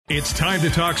It's time to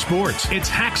talk sports. It's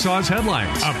Hacksaw's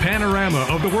Headlines, a panorama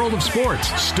of the world of sports,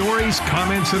 stories,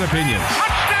 comments, and opinions.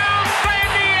 Touchdown,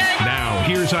 San Diego! Now,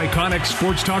 here's iconic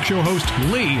sports talk show host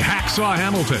Lee Hacksaw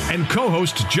Hamilton and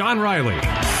co-host John Riley.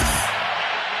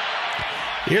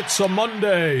 It's a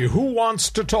Monday. Who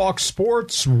wants to talk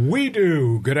sports? We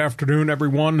do. Good afternoon,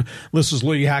 everyone. This is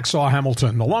Lee Hacksaw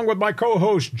Hamilton. Along with my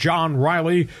co-host, John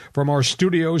Riley, from our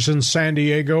studios in San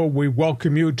Diego, we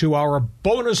welcome you to our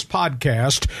bonus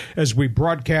podcast as we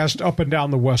broadcast up and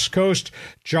down the West Coast.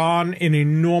 John, an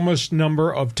enormous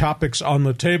number of topics on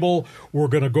the table. We're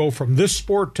going to go from this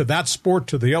sport to that sport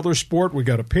to the other sport. We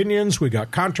got opinions, we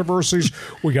got controversies,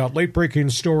 we got late-breaking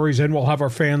stories, and we'll have our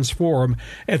fans forum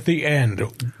at the end.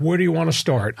 Where do you want to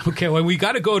start? Okay, well, we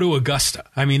got to go to Augusta.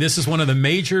 I mean, this is one of the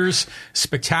majors,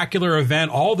 spectacular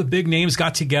event. All the big names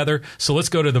got together, so let's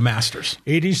go to the Masters.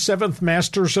 87th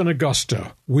Masters in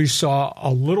Augusta. We saw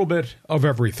a little bit of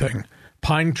everything.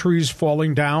 Pine trees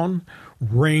falling down,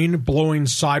 rain blowing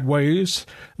sideways,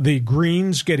 the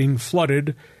greens getting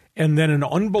flooded, and then an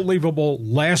unbelievable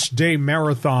last-day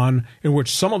marathon in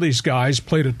which some of these guys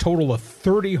played a total of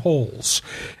 30 holes.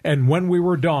 And when we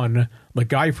were done, the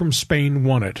guy from Spain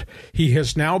won it. He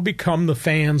has now become the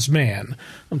fans' man.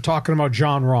 I'm talking about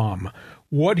Jon Rahm.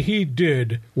 What he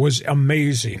did was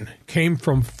amazing. Came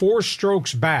from 4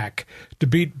 strokes back to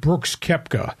beat Brooks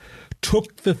Koepka.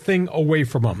 Took the thing away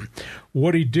from him.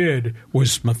 What he did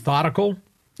was methodical.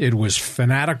 It was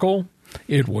fanatical.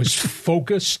 It was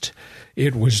focused.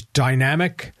 It was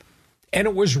dynamic. And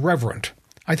it was reverent.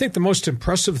 I think the most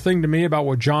impressive thing to me about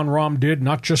what Jon Rahm did,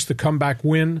 not just the comeback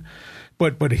win,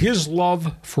 but his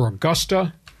love for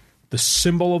Augusta, the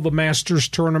symbol of the Masters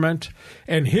tournament,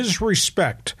 and his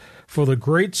respect for the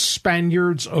great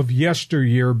Spaniards of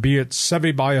yesteryear, be it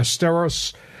Seve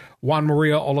Ballesteros, Juan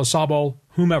Maria Olazabal,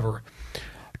 whomever.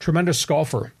 Tremendous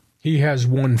golfer. He has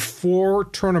won 4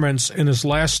 tournaments in his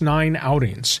last 9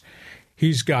 outings.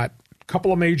 He's got a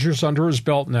couple of majors under his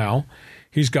belt now.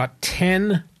 He's got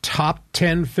 10 top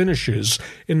 10 finishes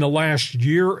in the last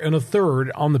year and a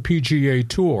third on the PGA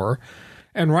Tour.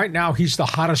 And right now, he's the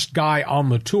hottest guy on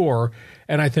the tour.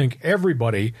 And I think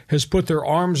everybody has put their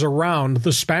arms around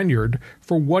the Spaniard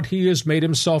for what he has made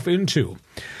himself into.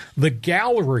 The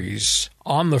galleries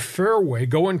on the fairway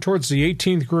going towards the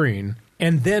 18th green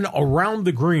and then around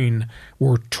the green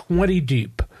were 20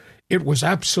 deep. It was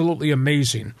absolutely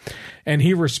amazing. And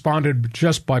he responded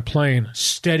just by playing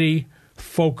steady,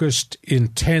 focused,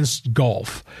 intense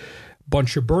golf.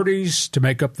 Bunch of birdies to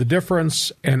make up the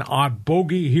difference, an odd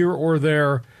bogey here or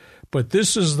there. But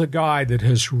this is the guy that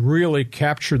has really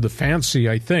captured the fancy,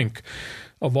 I think,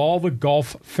 of all the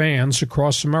golf fans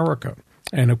across America.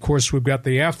 And, of course, we've got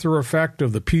the after effect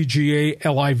of the PGA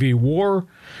LIV war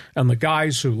and the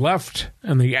guys who left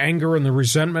and the anger and the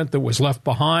resentment that was left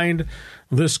behind.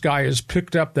 This guy has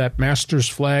picked up that Masters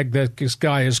flag. This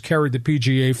guy has carried the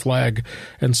PGA flag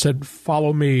and said,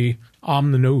 follow me,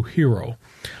 I'm the new hero.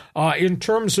 In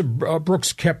terms of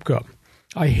Brooks Koepka,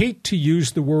 I hate to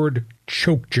use the word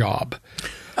choke job,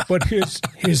 but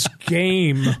his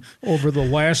game over the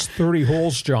last 30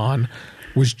 holes, John,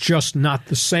 was just not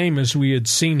the same as we had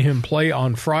seen him play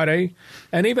on Friday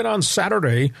and even on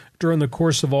Saturday during the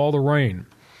course of all the rain.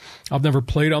 I've never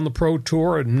played on the Pro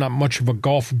Tour and not much of a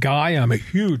golf guy. I'm a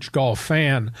huge golf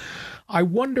fan. I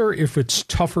wonder if it's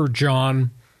tougher,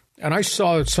 John. And I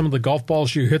saw some of the golf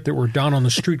balls you hit that were down on the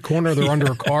street corner. They're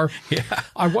under a car. Yeah.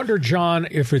 I wonder, John,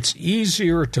 if it's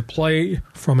easier to play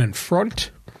from in front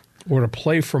or to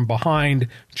play from behind,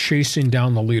 chasing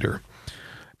down the leader.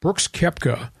 Brooks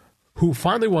Koepka, who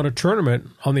finally won a tournament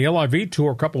on the LIV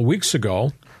Tour a couple of weeks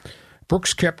ago.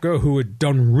 Brooks Koepka, who had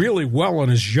done really well in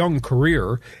his young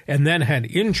career and then had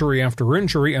injury after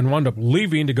injury and wound up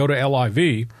leaving to go to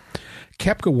LIV.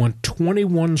 Koepka won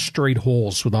 21 straight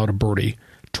holes without a birdie.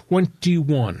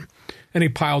 21. And he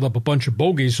piled up a bunch of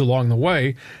bogeys along the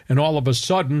way, and all of a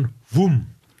sudden,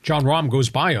 boom, Jon Rahm goes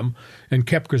by him, and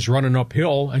Koepka's running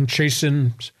uphill and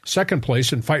chasing second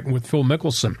place and fighting with Phil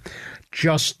Mickelson.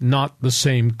 Just not the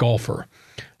same golfer.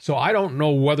 So I don't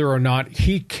know whether or not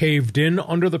he caved in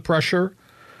under the pressure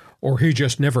or he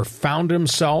just never found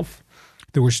himself.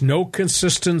 There was no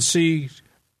consistency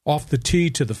off the tee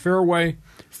to the fairway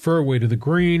to the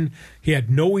green. He had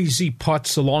no easy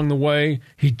putts along the way.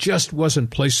 He just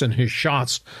wasn't placing his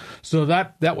shots. So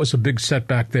that was a big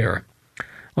setback there.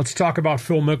 Let's talk about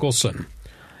Phil Mickelson.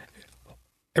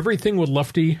 Everything with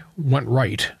lefty went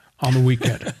right on the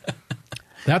weekend.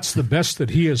 That's the best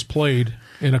that he has played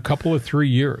in a couple of 3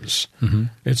 years. Mm-hmm.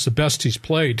 It's the best he's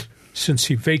played since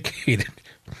he vacated,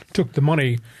 took the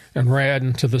money, and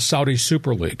ran to the Saudi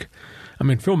Super League. I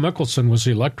mean, Phil Mickelson was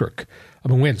electric. I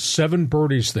mean, we had 7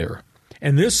 birdies there.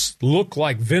 And this looked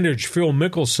like vintage Phil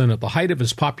Mickelson at the height of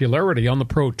his popularity on the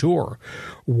Pro Tour,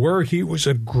 where he was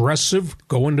aggressive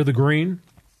going to the green,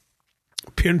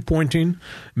 pinpointing,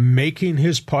 making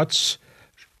his putts,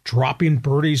 dropping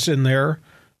birdies in there.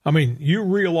 I mean, you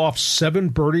reel off 7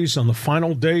 birdies on the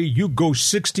final day, you go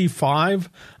 65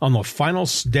 on the final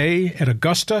day at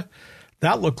Augusta.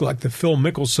 That looked like the Phil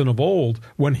Mickelson of old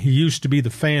when he used to be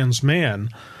the fans' man,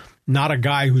 not a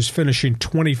guy who's finishing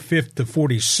 25th to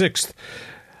 46th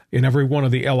in every one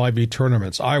of the LIV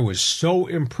tournaments. I was so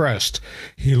impressed.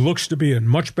 He looks to be in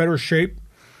much better shape.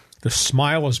 The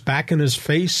smile is back in his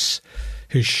face.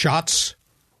 His shots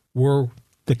were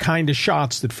the kind of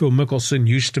shots that Phil Mickelson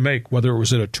used to make, whether it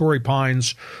was at a Torrey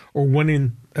Pines or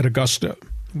winning at Augusta,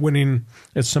 winning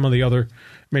at some of the other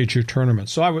major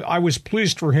tournaments. So I was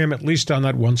pleased for him, at least on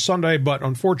that one Sunday, but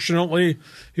unfortunately,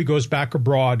 he goes back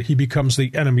abroad. He becomes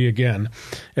the enemy again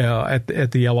at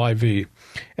the LIV.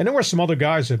 And there were some other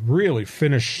guys that really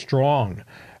finished strong.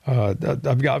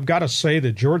 I've got to say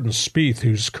that Jordan Spieth,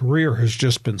 whose career has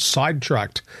just been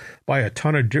sidetracked by a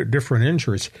ton of different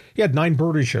injuries, he had 9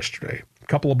 birdies yesterday.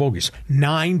 Couple of bogeys,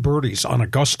 9 birdies on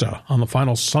Augusta on the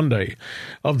final Sunday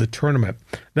of the tournament.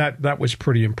 That was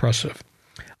pretty impressive.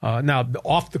 Now,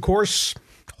 off the course,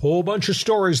 whole bunch of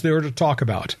stories there to talk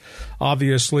about.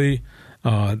 Obviously,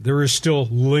 there is still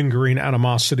lingering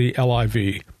animosity, LIV.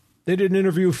 They didn't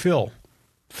interview Phil,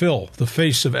 the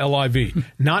face of LIV,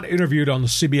 not interviewed on the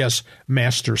CBS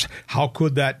Masters. How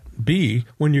could that be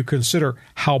when you consider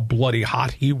how bloody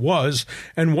hot he was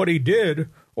and what he did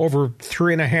over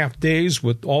 3.5 days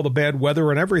with all the bad weather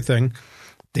and everything?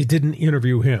 They didn't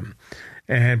interview him.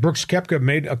 And Brooks Koepka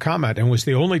made a comment, and was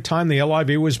the only time the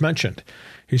LIV was mentioned.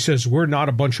 He says, we're not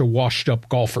a bunch of washed-up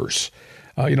golfers.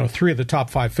 3 of the top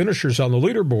 5 finishers on the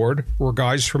leaderboard were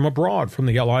guys from abroad, from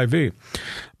the LIV.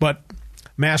 But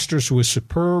Masters was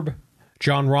superb.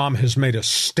 Jon Rahm has made a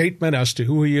statement as to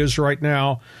who he is right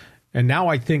now. And now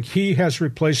I think he has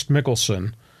replaced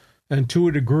Mickelson, and to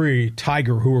a degree,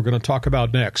 Tiger, who we're going to talk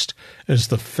about next, as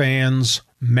the fans'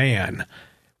 man.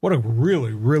 What a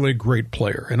really, really great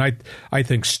player. And I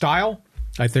think style,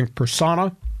 I think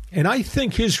persona, and I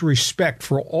think his respect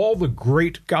for all the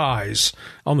great guys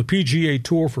on the PGA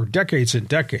Tour for decades and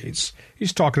decades.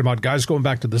 He's talking about guys going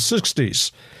back to the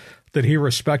 60s that he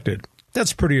respected.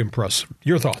 That's pretty impressive.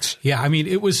 Your thoughts? Yeah, I mean,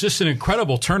 it was just an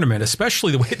incredible tournament,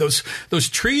 especially the way those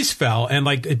trees fell and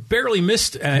it barely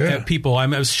missed people. I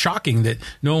mean, it was shocking that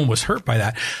no one was hurt by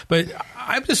that. But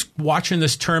I'm just watching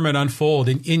this tournament unfold,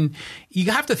 and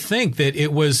you have to think that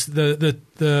it was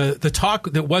the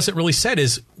talk that wasn't really said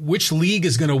is which league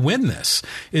is going to win this?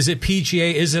 Is it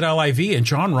PGA? Is it LIV? And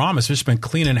Jon Rahm has just been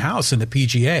cleaning house in the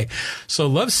PGA. So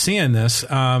love seeing this.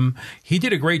 He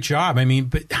did a great job. I mean,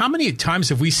 but how many times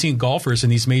have we seen golfers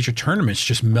in these major tournaments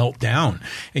just melt down?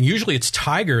 And usually it's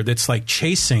Tiger that's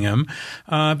chasing him.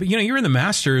 But you're in the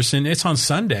Masters and it's on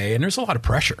Sunday and there's a lot of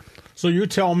pressure. So you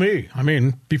tell me, I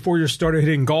mean, before you started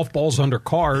hitting golf balls under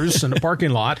cars in the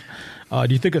parking lot, do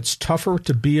you think it's tougher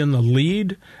to be in the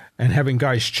lead and having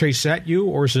guys chase at you,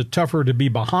 or is it tougher to be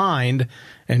behind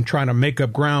and trying to make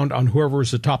up ground on whoever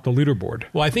is atop the leaderboard?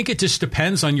 Well, I think it just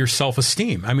depends on your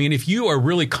self-esteem. I mean, if you are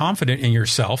really confident in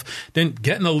yourself, then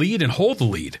get in the lead and hold the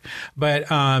lead. But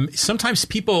sometimes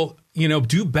people,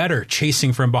 do better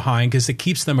chasing from behind because it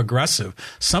keeps them aggressive.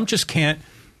 Some just can't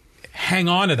hang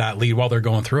on to that lead while they're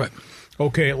going through it.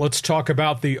 Okay, let's talk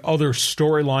about the other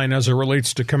storyline as it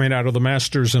relates to coming out of the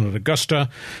Masters and at Augusta.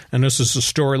 And this is the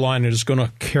storyline that is going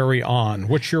to carry on.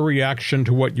 What's your reaction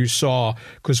to what you saw?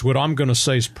 Because what I'm going to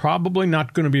say is probably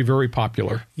not going to be very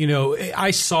popular. I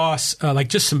saw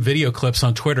just some video clips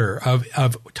on Twitter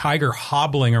of Tiger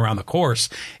hobbling around the course.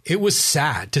 It was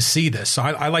sad to see this. So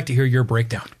I'd like to hear your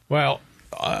breakdown. Well,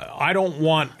 I don't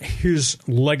want his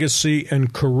legacy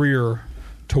and career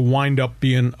to wind up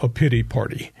being a pity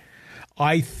party.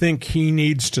 I think he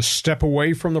needs to step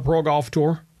away from the Pro Golf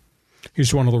Tour.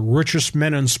 He's one of the richest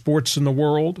men in sports in the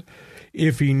world.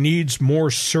 If he needs more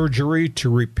surgery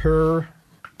to repair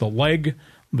the leg,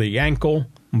 the ankle,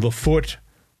 the foot,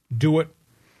 do it.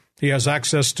 He has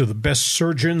access to the best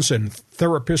surgeons and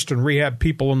therapists and rehab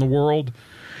people in the world.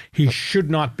 He should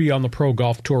not be on the Pro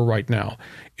Golf Tour right now.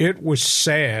 It was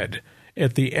sad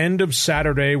at the end of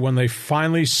Saturday when they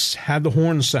finally had the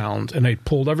horn sound and they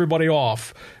pulled everybody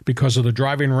off because of the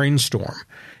driving rainstorm.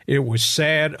 It was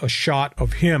sad, a shot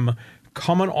of him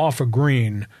coming off a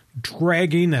green,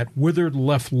 dragging that withered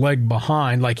left leg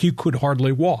behind like he could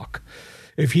hardly walk.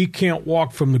 If he can't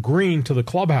walk from the green to the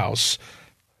clubhouse,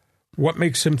 what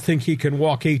makes him think he can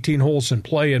walk 18 holes and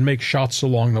play and make shots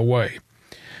along the way?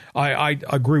 I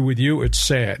agree with you. It's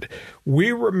sad.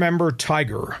 We remember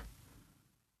Tiger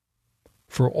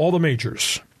for all the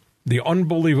majors, the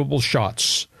unbelievable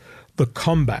shots, the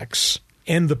comebacks,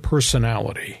 and the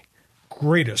personality.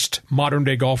 Greatest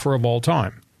modern-day golfer of all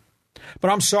time.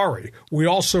 But I'm sorry, we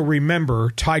also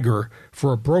remember Tiger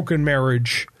for a broken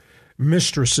marriage,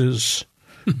 mistresses,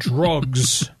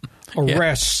 drugs,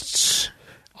 arrests,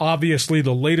 obviously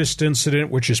the latest incident,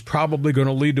 which is probably going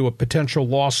to lead to a potential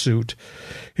lawsuit,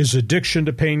 his addiction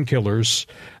to painkillers,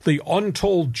 the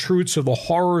untold truths of the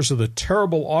horrors of the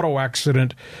terrible auto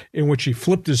accident in which he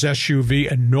flipped his SUV,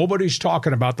 and nobody's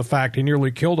talking about the fact he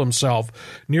nearly killed himself,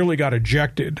 nearly got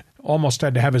ejected, almost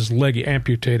had to have his leg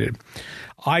amputated.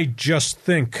 I just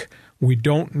think we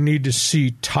don't need to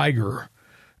see Tiger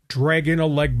dragging a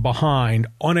leg behind,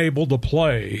 unable to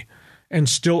play, and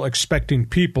still expecting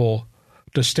people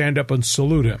to stand up and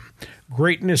salute him.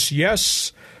 Greatness,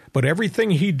 yes, but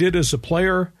everything he did as a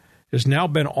player has now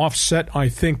been offset, I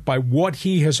think, by what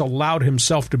he has allowed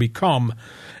himself to become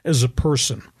as a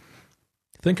person.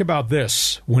 Think about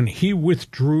this. When he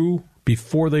withdrew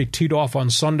before they teed off on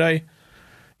Sunday,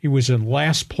 he was in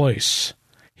last place.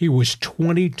 He was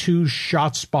 22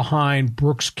 shots behind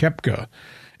Brooks Koepka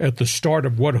at the start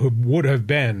of what would have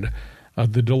been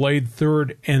the delayed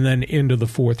third and then into the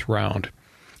fourth round.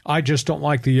 I just don't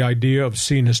like the idea of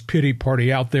seeing his pity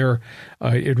party out there.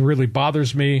 It really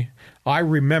bothers me. I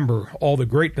remember all the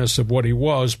greatness of what he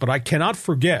was, but I cannot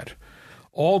forget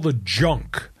all the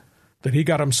junk that he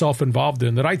got himself involved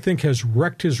in that I think has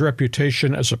wrecked his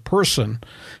reputation as a person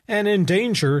and in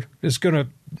danger is going to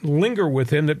linger with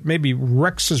him, that maybe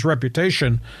wrecks his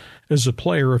reputation as a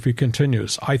player if he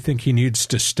continues. I think he needs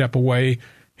to step away.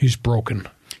 He's broken.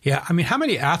 Yeah, I mean, how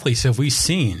many athletes have we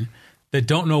seen that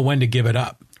don't know when to give it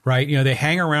up, right? You know, they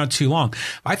hang around too long.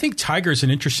 I think Tiger's an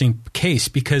interesting case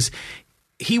because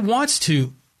he wants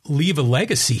to leave a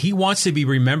legacy. He wants to be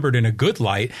remembered in a good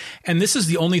light, and this is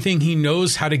the only thing he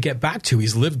knows how to get back to.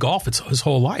 He's lived golf his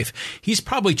whole life. He's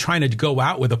probably trying to go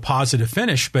out with a positive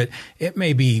finish, but it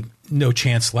may be no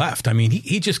chance left. I mean,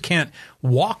 he just can't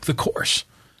walk the course.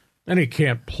 And he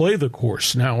can't play the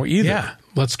course now either. Yeah.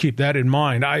 Let's keep that in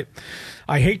mind. I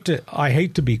hate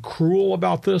to be cruel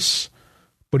about this,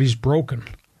 but he's broken,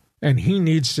 and he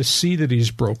needs to see that he's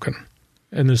broken.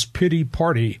 And this pity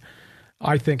party,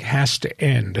 I think, has to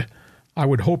end. I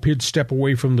would hope he'd step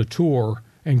away from the tour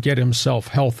and get himself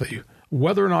healthy.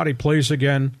 Whether or not he plays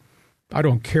again, I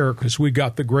don't care, because we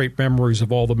got the great memories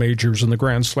of all the majors and the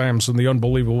Grand Slams and the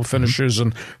unbelievable finishes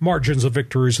and margins of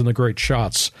victories and the great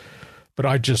shots. But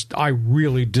I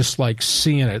really dislike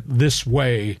seeing it this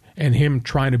way and him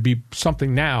trying to be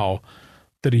something now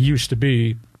that he used to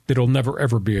be that he'll never,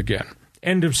 ever be again.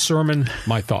 End of sermon.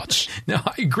 My thoughts. No,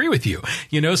 I agree with you.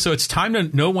 You know, so it's time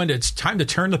to know when it's time to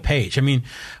turn the page. I mean,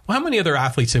 well, how many other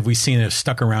athletes have we seen that have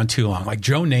stuck around too long? Like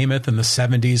Joe Namath in the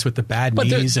 70s with the bad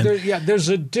knees. There's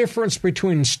a difference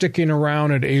between sticking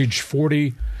around at age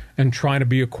 40 and trying to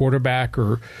be a quarterback,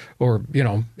 or you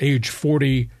know, age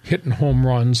 40 hitting home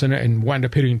runs and wind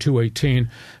up hitting 218.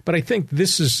 But I think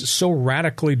this is so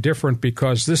radically different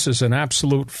because this is an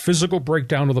absolute physical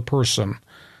breakdown of the person.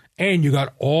 And you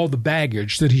got all the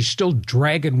baggage that he's still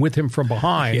dragging with him from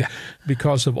behind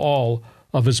because of all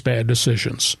of his bad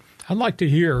decisions. I'd like to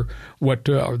hear what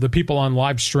the people on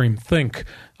live stream think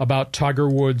about Tiger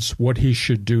Woods, what he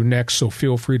should do next, so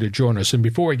feel free to join us. And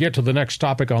before we get to the next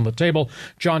topic on the table,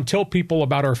 John, tell people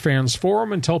about our Fans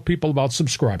Forum and tell people about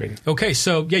subscribing. Okay,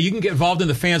 so yeah, you can get involved in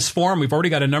the Fans Forum. We've already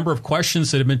got a number of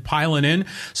questions that have been piling in,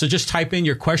 so just type in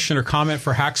your question or comment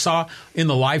for Hacksaw in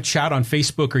the live chat on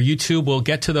Facebook or YouTube. We'll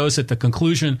get to those at the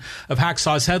conclusion of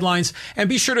Hacksaw's Headlines. And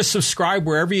be sure to subscribe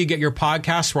wherever you get your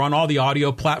podcasts. We're on all the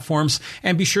audio platforms.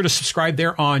 And be sure to subscribe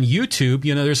there on YouTube.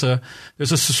 You know, there's a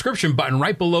subscription button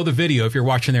right below the video if you're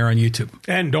watching there on YouTube.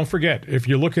 And don't forget, if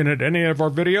you're looking at any of our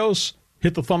videos,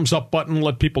 hit the thumbs up button.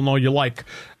 Let people know you like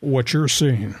what you're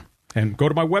seeing. And go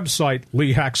to my website,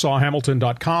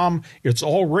 leehacksawhamilton.com. It's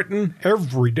all written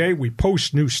every day. We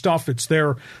post new stuff. It's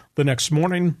there the next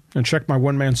morning. And check my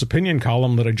one man's opinion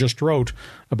column that I just wrote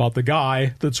about the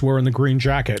guy that's wearing the green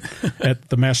jacket at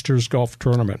the Masters Golf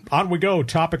Tournament. On we go.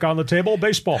 Topic on the table,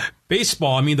 baseball.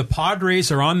 Baseball. I mean, the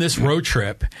Padres are on this road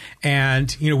trip.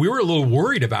 And, you know, we were a little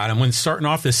worried about them when starting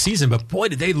off this season. But, boy,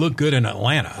 did they look good in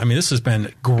Atlanta. I mean, this has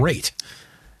been great.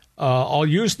 I'll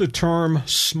use the term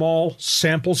small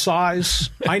sample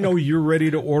size. I know you're ready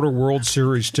to order World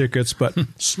Series tickets, but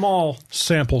small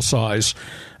sample size.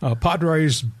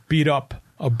 Padres beat up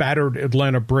a battered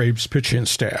Atlanta Braves pitching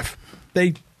staff.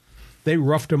 They They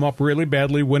roughed him up really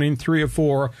badly, winning 3 of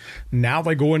 4. Now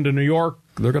they go into New York.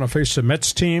 They're going to face the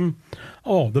Mets team.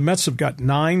 Oh, the Mets have got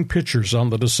 9 pitchers on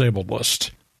the disabled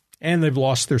list, and they've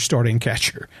lost their starting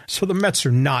catcher. So the Mets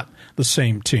are not the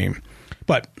same team.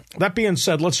 But that being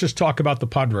said, let's just talk about the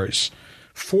Padres.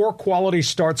 4 quality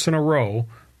starts in a row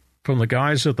from the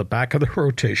guys at the back of the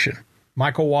rotation.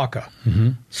 Michael Wacha,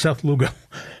 Seth Lugo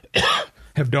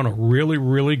have done a really,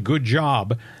 really good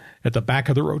job at the back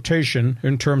of the rotation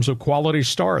in terms of quality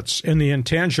starts. And the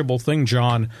intangible thing,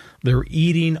 John, they're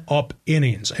eating up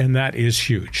innings, and that is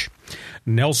huge.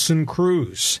 Nelson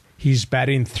Cruz, he's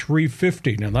batting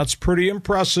 .350. Now, that's pretty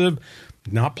impressive.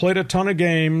 Not played a ton of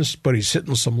games, but he's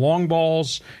hitting some long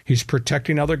balls. He's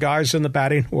protecting other guys in the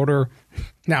batting order.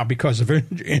 Now, because of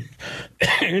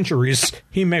injuries,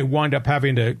 he may wind up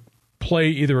having to play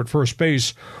either at first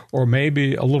base or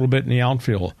maybe a little bit in the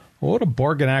outfield. What a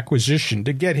bargain acquisition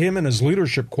to get him and his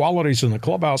leadership qualities in the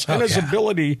clubhouse and his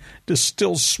ability to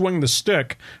still swing the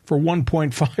stick for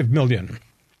 $1.5 million.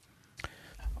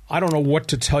 I don't know what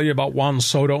to tell you about Juan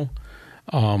Soto.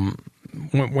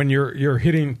 When you're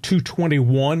hitting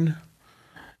 221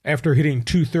 after hitting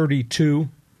 232,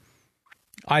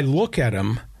 I look at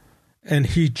him and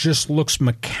he just looks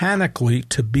mechanically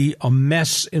to be a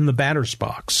mess in the batter's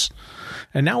box.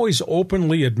 And now he's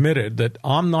openly admitted that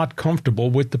I'm not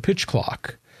comfortable with the pitch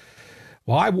clock.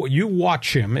 Well, you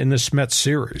watch him in this Mets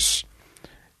series.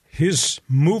 His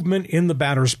movement in the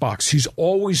batter's box, he's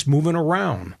always moving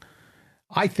around.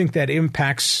 I think that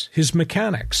impacts his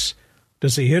mechanics.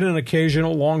 Does he hit an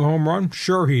occasional long home run?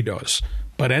 Sure he does.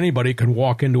 But anybody can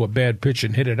walk into a bad pitch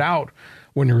and hit it out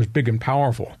when you're as big and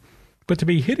powerful. But to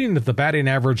be hitting at the batting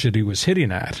average that he was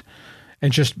hitting at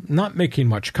and just not making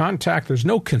much contact, there's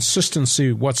no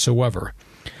consistency whatsoever.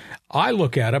 I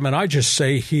look at him and I just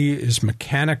say he is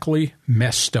mechanically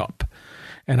messed up.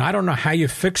 And I don't know how you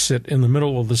fix it in the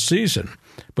middle of the season,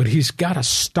 but he's got to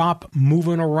stop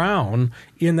moving around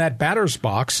in that batter's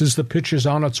box as the pitch is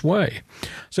on its way.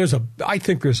 So I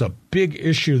think there's a big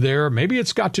issue there. Maybe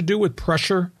it's got to do with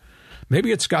pressure.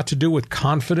 Maybe it's got to do with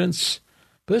confidence.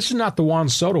 But this is not the Juan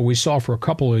Soto we saw for a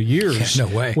couple of years no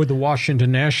way. With the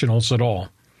Washington Nationals at all.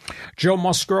 Joe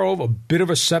Musgrove, a bit of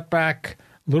a setback,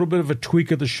 a little bit of a tweak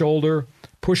of the shoulder,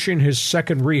 pushing his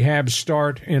second rehab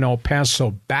start in El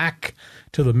Paso back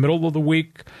to the middle of the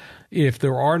week. If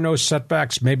there are no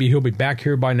setbacks, maybe he'll be back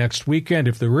here by next weekend.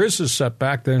 If there is a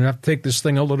setback, then he'll have to take this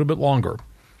thing a little bit longer.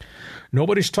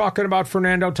 Nobody's talking about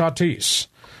Fernando Tatis.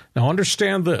 Now,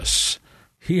 understand this.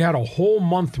 He had a whole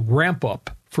month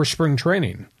ramp-up for spring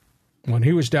training when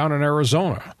he was down in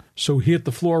Arizona. So he hit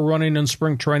the floor running in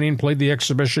spring training, played the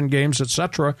exhibition games,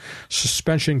 etc.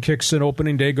 Suspension kicks in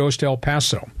opening day, goes to El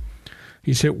Paso.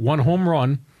 He's hit 1 home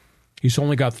run. He's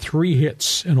only got 3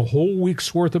 hits in a whole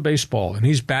week's worth of baseball, and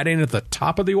he's batting at the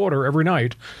top of the order every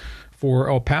night for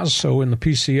El Paso in the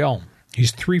PCL.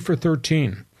 He's 3 for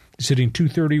 13. He's hitting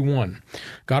 .231.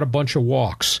 Got a bunch of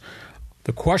walks.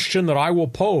 The question that I will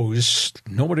pose,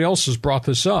 nobody else has brought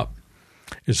this up,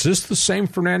 is this the same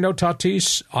Fernando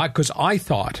Tatis? Because I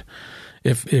thought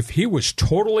if he was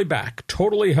totally back,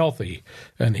 totally healthy,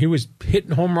 and he was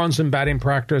hitting home runs in batting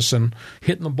practice and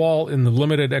hitting the ball in the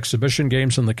limited exhibition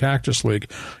games in the Cactus League,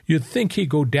 you'd think he'd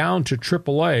go down to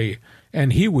AAA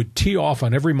and he would tee off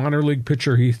on every minor league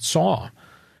pitcher he saw.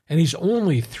 And he's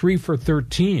only 3 for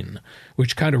 13,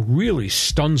 which kind of really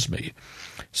stuns me.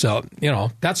 So,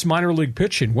 that's minor league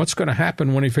pitching. What's going to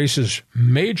happen when he faces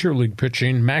major league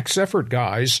pitching, max effort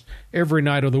guys every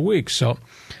night of the week? So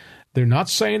they're not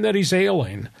saying that he's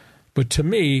ailing, but to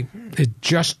me, it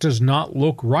just does not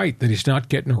look right that he's not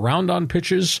getting around on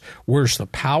pitches. Where's the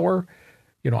power?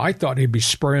 I thought he'd be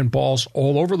spraying balls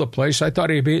all over the place. I thought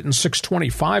he'd be hitting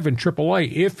 625 in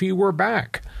AAA if he were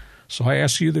back. So I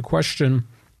ask you the question,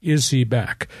 is he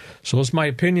back? So those are my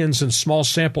opinions in small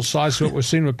sample size of what we've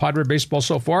seen with Padre baseball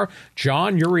so far.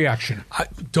 John, your reaction?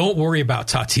 Don't worry about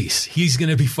Tatis. He's going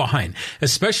to be fine,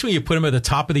 especially when you put him at the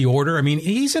top of the order. I mean,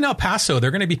 he's in El Paso.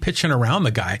 They're going to be pitching around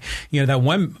the guy. That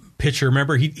one pitcher,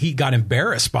 remember, he got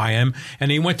embarrassed by him, and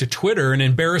he went to Twitter and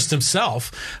embarrassed himself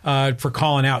for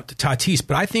calling out Tatis.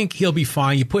 But I think he'll be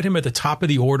fine. You put him at the top of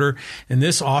the order, and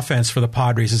this offense for the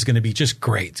Padres is going to be just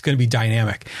great. It's going to be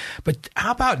dynamic. But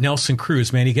how about Nelson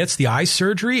Cruz, man? He gets the eye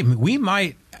surgery. I mean, we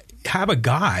might have a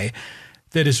guy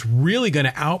that is really going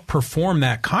to outperform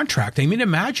that contract. I mean,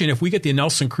 imagine if we get the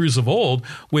Nelson Cruz of old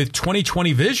with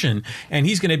 20/20 vision, and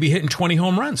he's going to be hitting 20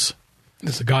 home runs.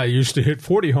 This is a guy who used to hit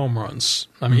 40 home runs.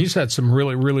 I mean, he's had some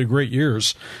really, really great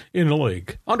years in the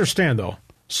league. Understand, though,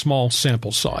 small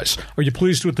sample size. Are you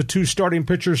pleased with the two starting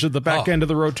pitchers at the back end of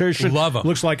the rotation? Love them.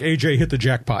 Looks like AJ hit the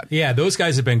jackpot. Yeah, those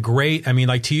guys have been great. I mean,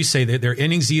 like to you say, they're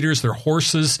innings eaters, they're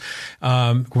horses.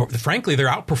 Frankly, they're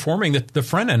outperforming the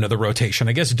front end of the rotation.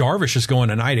 I guess Darvish is going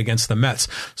tonight against the Mets,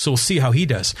 so we'll see how he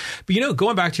does. But,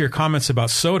 going back to your comments about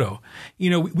Soto,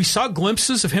 we saw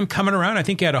glimpses of him coming around. I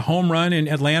think he had a home run in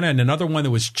Atlanta and another one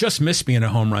that was just missed being a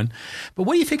home run. But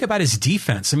what do you think about his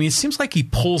defense? I mean, it seems like he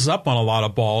pulls up on a lot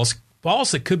of balls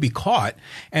that could be caught,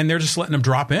 and they're just letting him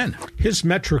drop in. His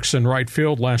metrics in right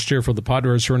field last year for the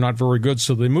Padres were not very good,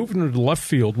 so they moved him to the left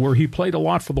field, where he played a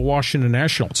lot for the Washington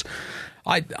Nationals.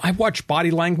 I watch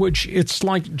body language. It's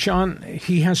like, John,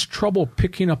 he has trouble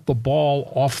picking up the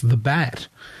ball off the bat.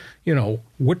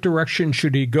 What direction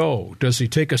should he go? Does he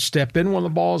take a step in when the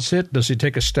ball is hit? Does he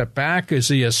take a step back? Is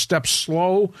he a step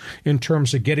slow in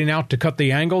terms of getting out to cut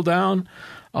the angle down?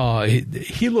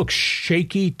 He looks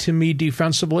shaky to me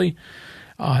defensively.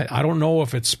 I don't know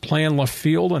if it's playing left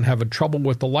field and having trouble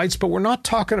with the lights, but we're not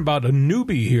talking about a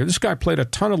newbie here. This guy played a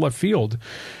ton of left field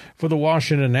for the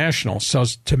Washington Nationals. So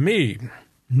to me,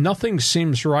 nothing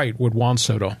seems right with Juan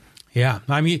Soto. Yeah.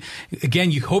 I mean,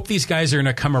 again, you hope these guys are going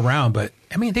to come around, but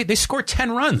I mean, they scored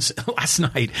 10 runs last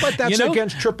night. But that's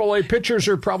against AAA pitchers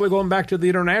who are probably going back to the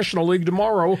International League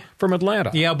tomorrow from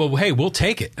Atlanta. Yeah, but hey, we'll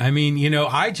take it. I mean,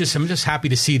 I'm just happy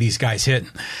to see these guys hitting.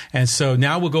 And so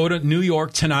now we'll go to New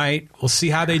York tonight. We'll see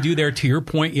how they do there. To your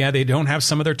point, yeah, they don't have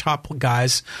some of their top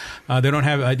guys. They don't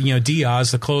have,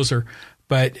 Diaz, the closer.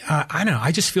 But I don't know.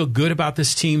 I just feel good about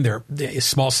this team. They're a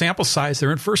small sample size.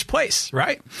 They're in first place,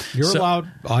 right? You're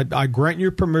allowed. I grant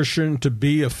you permission to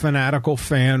be a fanatical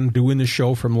fan doing the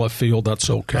show from left field. That's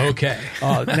okay. Okay.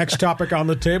 Next topic on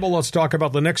the table. Let's talk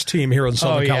about the next team here in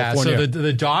Southern California. So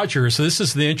the Dodgers. So this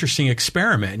is the interesting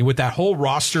experiment with that whole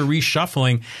roster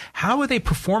reshuffling. How are they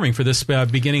performing for this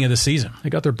beginning of the season? They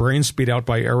got their brains beat out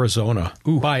by Arizona.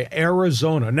 Ooh. By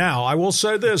Arizona. Now, I will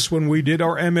say this. When we did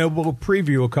our MLB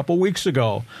preview a couple weeks ago,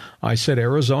 I said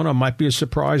Arizona might be a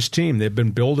surprise team. They've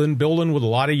been building with a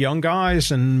lot of young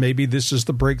guys, and maybe this is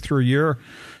the breakthrough year.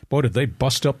 Boy, did they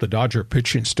bust up the Dodger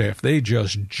pitching staff. They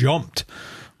just jumped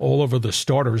all over the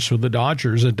starters for the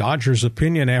Dodgers. The Dodgers'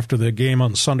 opinion after the game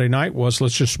on Sunday night was,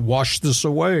 let's just wash this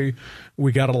away.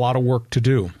 We got a lot of work to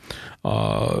do.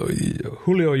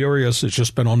 Julio Urias has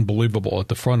just been unbelievable at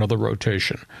the front of the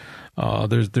rotation.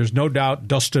 There's no doubt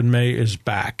Dustin May is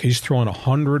back. He's throwing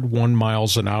 101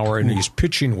 miles an hour, and he's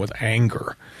pitching with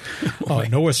anger.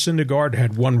 Noah Syndergaard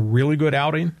had one really good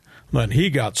outing. Then he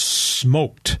got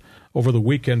smoked over the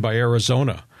weekend by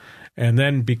Arizona. And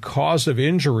then because of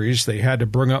injuries, they had to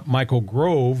bring up Michael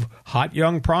Grove, hot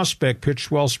young prospect, pitched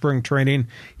well spring training.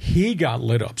 He got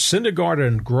lit up. Syndergaard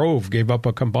and Grove gave up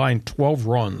a combined 12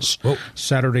 runs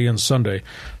Saturday and Sunday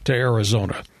to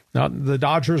Arizona. Now, the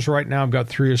Dodgers right now have got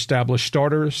 3 established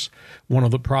starters. One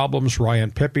of the problems,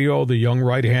 Ryan Pepiot, the young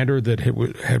right-hander that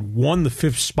had won the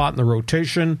 5th spot in the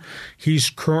rotation. He's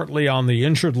currently on the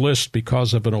injured list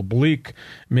because of an oblique,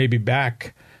 maybe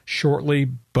back shortly,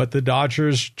 but the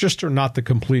Dodgers just are not the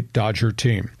complete Dodger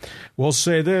team. We'll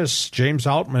say this, James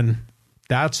Outman,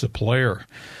 that's a player.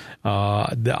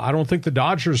 I don't think the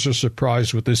Dodgers are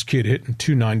surprised with this kid hitting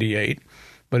 .298.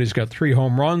 But he's got 3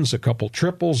 home runs, a couple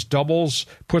triples, doubles,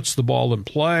 puts the ball in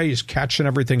play. He's catching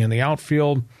everything in the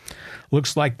outfield.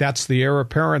 Looks like that's the heir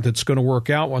apparent that's going to work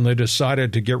out when they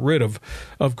decided to get rid of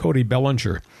Cody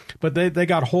Bellinger. But they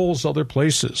got holes other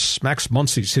places. Max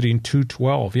Muncy's hitting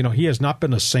 .212. He has not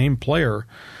been the same player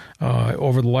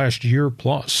over the last year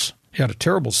plus. He had a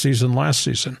terrible season last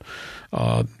season.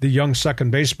 The young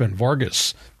second baseman,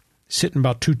 Vargas, he's hitting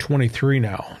about .223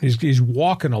 now. He's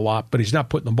walking a lot, but he's not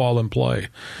putting the ball in play.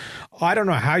 I don't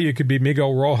know how you could be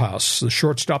Miguel Rojas, the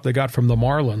shortstop they got from the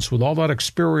Marlins, with all that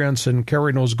experience and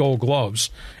carrying those gold gloves,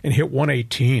 and hit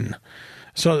 118.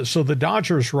 So the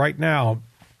Dodgers right now,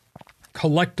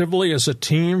 collectively as a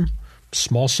team,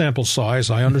 small sample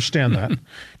size, I understand that,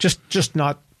 just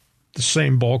not the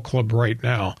same ball club right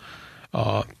now.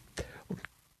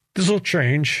 This will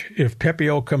change if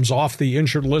Pepiot comes off the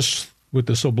injured list with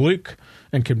this oblique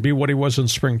and can be what he was in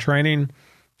spring training.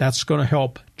 That's going to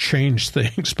help change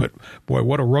things. But, boy,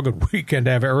 what a rugged weekend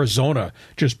to have Arizona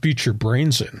just beat your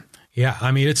brains in. Yeah,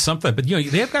 I mean, it's something. But,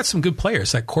 they've got some good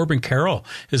players. Like Corbin Carroll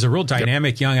is a real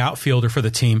dynamic young outfielder for the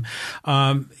team.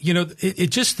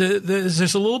 There's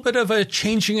a little bit of a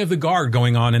changing of the guard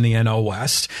going on in the NL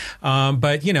West.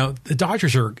 But, the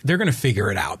Dodgers they're going to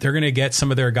figure it out. They're going to get some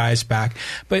of their guys back.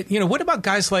 But, what about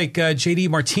guys like J.D.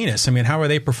 Martinez? I mean, how are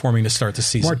they performing to start the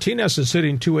season? Martinez is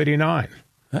hitting .289.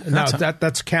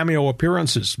 That's cameo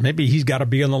appearances. Maybe he's got to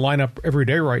be in the lineup every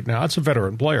day right now. That's a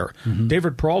veteran player. Mm-hmm.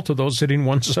 David Peralta, though, hitting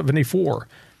 174,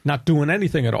 not doing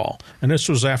anything at all. And this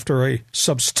was after a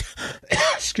substandard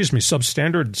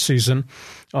season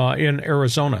in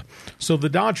Arizona. So the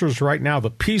Dodgers right now,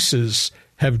 the pieces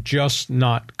have just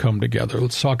not come together.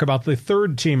 Let's talk about the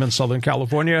third team in Southern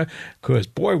California, because,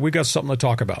 boy, we got something to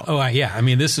talk about. Oh, yeah. I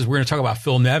mean, we're going to talk about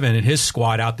Phil Nevin and his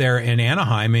squad out there in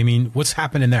Anaheim. I mean, what's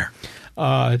happening there?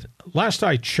 Last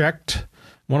I checked,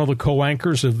 one of the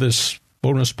co-anchors of this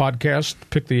bonus podcast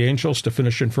picked the Angels to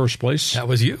finish in first place. That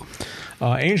was you.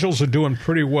 Angels are doing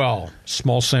pretty well.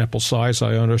 Small sample size,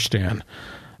 I understand.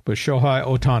 But Shohei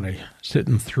Ohtani is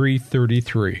hitting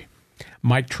 .333.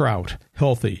 Mike Trout,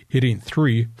 healthy, hitting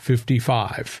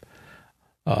 .355.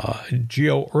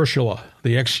 Gio Urshela,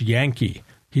 the ex-Yankee,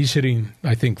 he's hitting,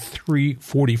 I think,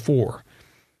 .344.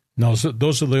 Now,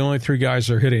 those are the only three guys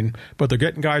they're hitting, but they're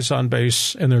getting guys on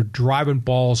base, and they're driving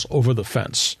balls over the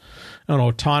fence. And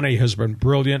Ohtani has been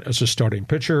brilliant as a starting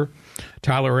pitcher.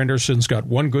 Tyler Anderson's got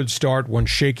one good start, one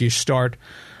shaky start.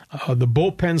 The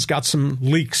bullpen's got some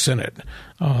leaks in it.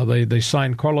 They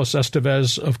signed Carlos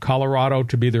Estevez of Colorado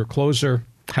to be their closer.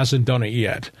 Hasn't done it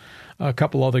yet. A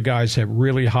couple other guys have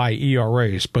really high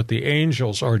ERAs, but the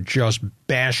Angels are just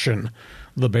bashing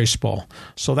the baseball.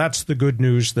 So that's the good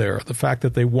news there. The fact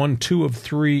that they won 2 of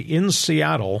 3 in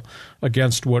Seattle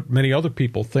against what many other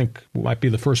people think might be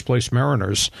the first-place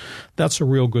Mariners, that's a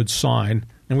real good sign.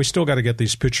 And we still got to get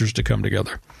these pitchers to come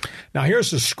together. Now,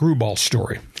 here's the screwball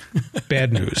story.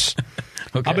 Bad news.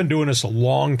 Okay. I've been doing this a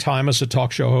long time as a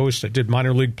talk show host. I did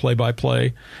minor league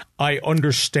play-by-play. I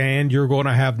understand you're going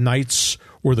to have nights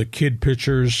where the kid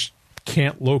pitchers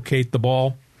can't locate the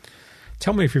ball.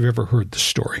 Tell me if you've ever heard this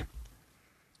story.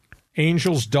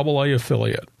 Angels AA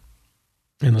affiliate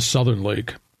in the Southern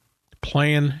League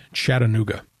playing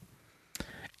Chattanooga.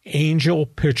 Angel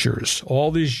pitchers,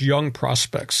 all these young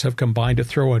prospects, have combined to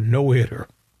throw a no-hitter.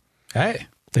 Hey.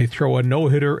 They throw a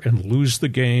no-hitter and lose the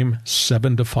game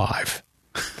 7-5.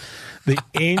 The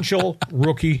Angel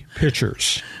rookie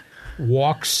pitchers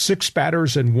walked 6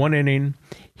 batters in 1 inning,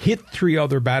 hit 3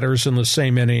 other batters in the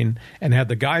same inning, and had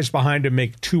the guys behind him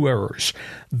make 2 errors.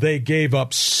 They gave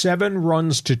up 7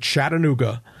 runs to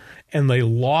Chattanooga, and they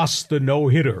lost the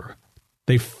no-hitter.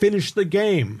 They finished the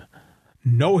game.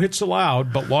 No hits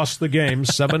allowed, but lost the game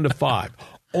 7-5.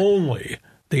 Only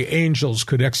the Angels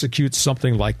could execute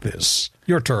something like this.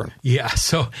 Your turn. Yeah.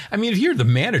 So, I mean, if you're the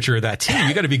manager of that team,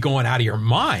 you got to be going out of your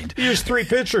mind. He used 3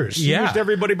 pitchers. Yeah. He used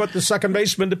everybody but the second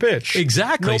baseman to pitch.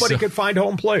 Exactly. Nobody could find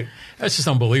home plate. That's just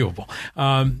unbelievable.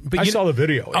 But I saw the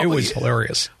video. It was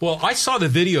hilarious. Well, I saw the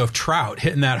video of Trout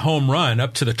hitting that home run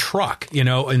up to the truck,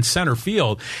 in center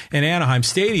field in Anaheim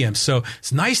Stadium. So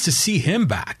it's nice to see him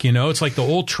back. It's like the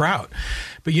old Trout.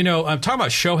 But, I'm talking about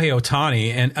Shohei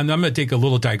Ohtani, and I'm going to take a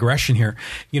little digression here.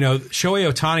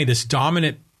 Shohei Ohtani, this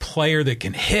dominant player that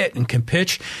can hit and can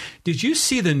pitch. Did you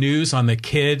see the news on the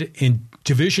kid in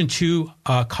Division II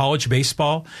college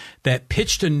baseball that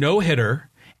pitched a no-hitter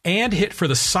and hit for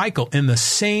the cycle in the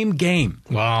same game?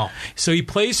 Wow. So he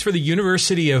plays for the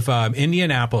University of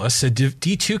Indianapolis, a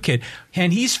D2 kid,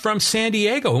 and he's from San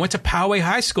Diego. He went to Poway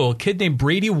High School, a kid named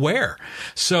Brady Ware.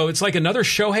 So it's like another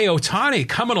Shohei Ohtani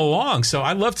coming along. So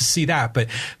I'd love to see that. But,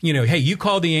 hey, you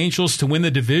call the Angels to win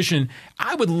the division.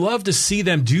 I would love to see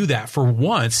them do that for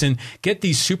once and get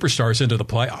these superstars into the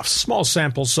playoffs. Small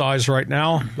sample size right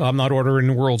now. I'm not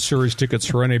ordering World Series tickets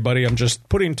for anybody. I'm just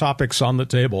putting topics on the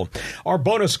table. Our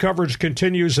bonus coverage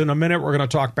continues in a minute. We're going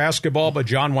to talk basketball, but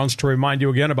John wants to remind you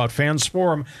again about Fans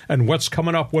Forum and what's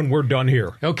coming up when we're done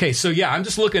here. Okay, so yeah, I'm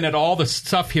just looking at all the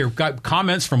stuff here. Got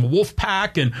comments from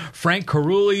Wolfpack and Frank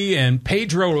Carulli and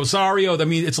Pedro Rosario. I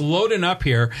mean, it's loading up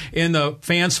here in the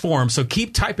Fans Forum. So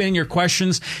keep typing in your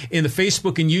questions in the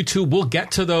Facebook and YouTube. We'll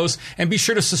get to those. And be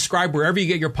sure to subscribe wherever you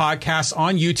get your podcasts,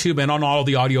 on YouTube and on all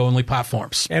the audio-only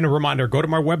platforms. And a reminder, go to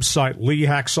my website,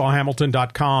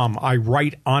 LeeHacksawHamilton.com. I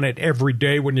write on it every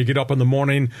day when you get up in the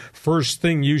morning. First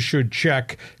thing you should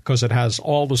check, because it has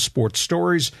all the sports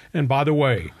stories. And by the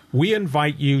way, we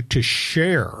invite you to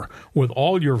share with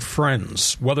all your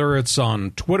friends, whether it's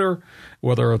on Twitter,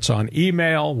 whether it's on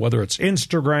email, whether it's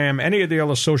Instagram, any of the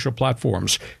other social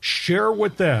platforms. Share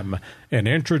with them and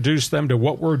introduce them to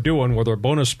what we're doing with our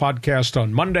bonus podcast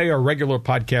on Monday, our regular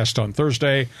podcast on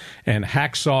Thursday, and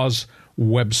Hacksaw's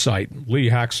website,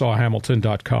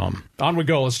 LeeHacksawHamilton.com. On we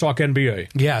go. Let's talk NBA.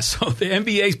 Yeah, so the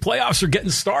NBA playoffs are getting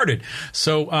started.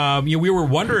 So we were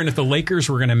wondering if the Lakers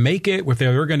were going to make it, if they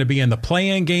were going to be in the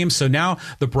play-in game. So now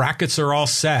the brackets are all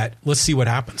set. Let's see what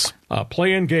happens.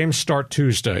 Play-in games start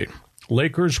Tuesday.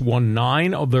 Lakers won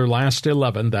 9 of their last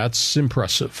 11. That's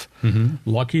impressive.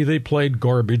 Lucky they played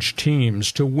garbage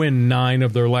teams to win 9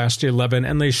 of their last 11,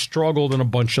 and they struggled in a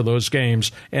bunch of those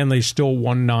games, and they still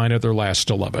won 9 of their last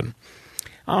 11.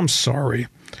 I'm sorry.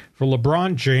 For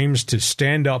LeBron James to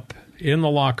stand up in the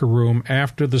locker room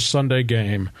after the Sunday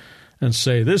game and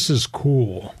say, this is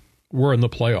cool. We're in the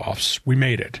playoffs. We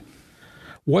made it.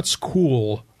 What's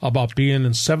cool about being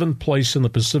in 7th place in the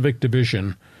Pacific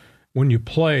Division when you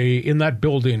play in that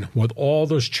building with all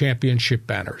those championship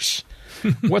banners?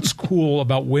 What's cool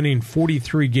about winning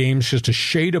 43 games just a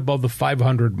shade above the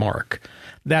 500 mark?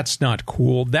 That's not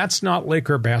cool. That's not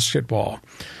Laker basketball.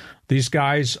 These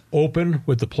guys open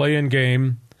with the play-in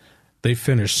game. They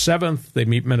finish 7th. They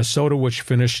meet Minnesota, which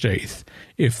finished 8th.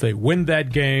 If they win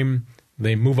that game,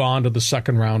 they move on to the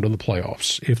second round of the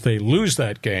playoffs. If they lose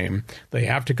that game, they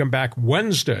have to come back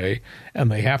Wednesday,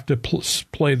 and they have to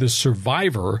play the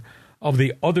survivor of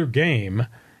the other game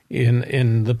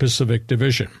in the Pacific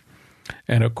Division.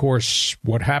 And, of course,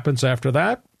 what happens after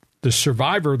that? The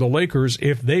survivor, the Lakers,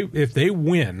 if they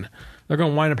win, they're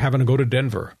going to wind up having to go to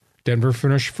Denver. Denver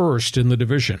finished first in the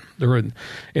division. They're in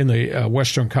the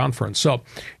Western Conference. So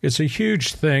it's a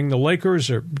huge thing. The Lakers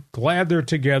are glad they're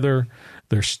together.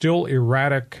 They're still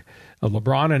erratic.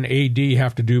 LeBron and AD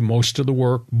have to do most of the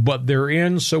work, but they're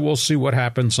in, so we'll see what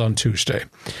happens on Tuesday.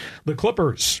 The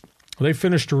Clippers, they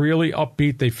finished really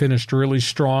upbeat. They finished really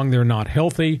strong. They're not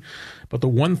healthy. But the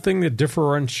one thing that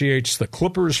differentiates the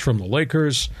Clippers from the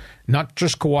Lakers, not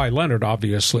just Kawhi Leonard,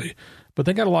 obviously, but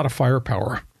they got a lot of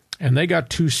firepower. And they got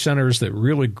 2 centers that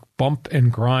really bump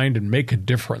and grind and make a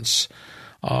difference.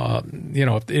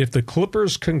 If the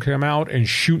Clippers can come out and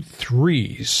shoot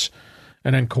threes,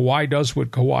 and then Kawhi does what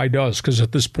Kawhi does, because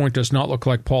at this point does not look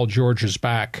like Paul George is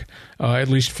back, at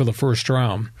least for the first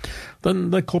round, then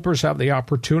the Clippers have the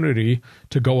opportunity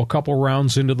to go a couple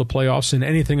rounds into the playoffs, and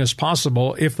anything is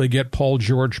possible if they get Paul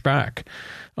George back.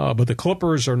 But the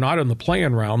Clippers are not in the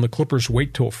play-in round. The Clippers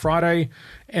wait till Friday,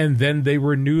 and then they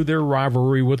renew their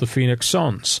rivalry with the Phoenix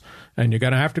Suns. And you're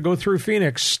going to have to go through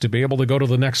Phoenix to be able to go to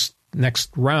the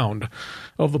next round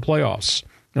of the playoffs.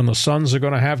 And the Suns are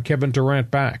going to have Kevin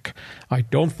Durant back. I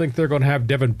don't think they're going to have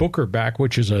Devin Booker back,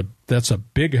 that's a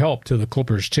big help to the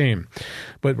Clippers team.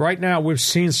 But right now we've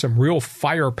seen some real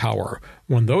firepower.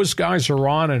 When those guys are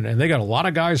on, and they got a lot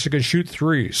of guys that can shoot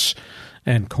threes,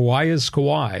 and Kawhi is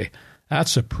Kawhi,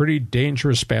 that's a pretty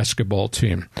dangerous basketball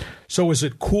team. So is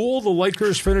it cool the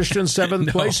Lakers finished in 7th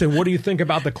place? And what do you think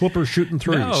about the Clippers shooting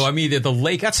threes? No, I mean, the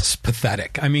Lake, that's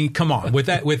pathetic. I mean, come on. With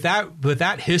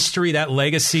that history, that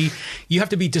legacy, you have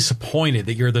to be disappointed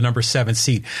that you're the number 7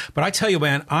 seed. But I tell you,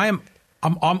 man, I'm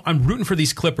rooting for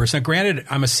these Clippers. Now, granted,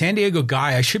 I'm a San Diego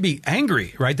guy. I should be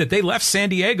angry, right, that they left San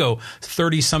Diego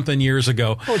 30-something years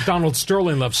ago. Oh, Donald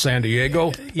Sterling left San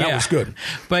Diego. That was good.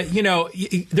 But,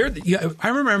 I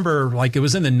remember, like, it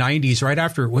was in the 90s, right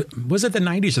after, was it the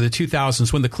 90s or the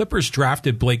 2000s, when the Clippers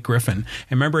drafted Blake Griffin.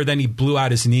 And remember, then he blew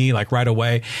out his knee, like, right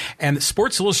away. And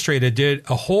Sports Illustrated did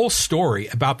a whole story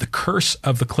about the curse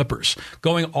of the Clippers,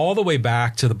 going all the way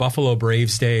back to the Buffalo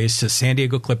Braves days, to San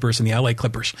Diego Clippers and the LA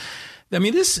Clippers. I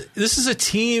mean, this is a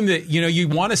team that, you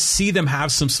want to see them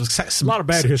have some success. A lot of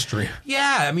bad history.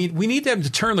 Yeah, I mean, we need them to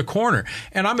turn the corner.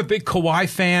 And I'm a big Kawhi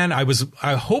fan.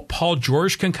 I hope Paul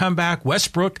George can come back.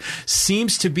 Westbrook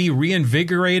seems to be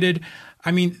reinvigorated.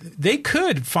 I mean, they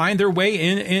could find their way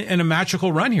in a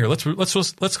magical run here. Let's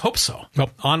hope so. Well,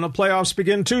 on the playoffs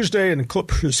begin Tuesday, and the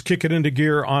Clippers kick it into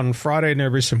gear on Friday, and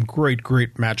there'll be some great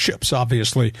matchups,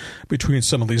 obviously, between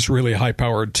some of these really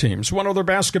high-powered teams. One other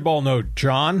basketball note,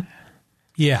 John.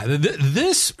 Yeah,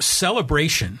 this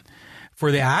celebration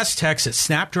for the Aztecs at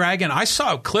Snapdragon, I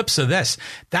saw clips of this.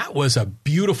 That was a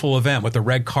beautiful event with the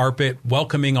red carpet,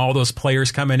 welcoming all those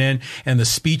players coming in, and the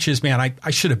speeches. Man,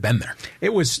 I should have been there.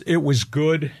 It was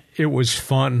good. It was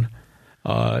fun.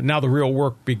 Now the real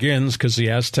work begins, because the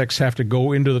Aztecs have to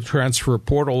go into the transfer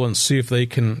portal and see if they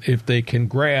can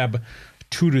grab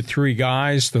 2 to 3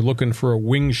 guys. They're looking for a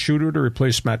wing shooter to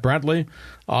replace Matt Bradley.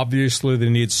 Obviously, they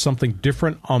need something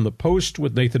different on the post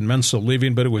with Nathan Mensah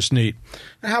leaving, but it was neat.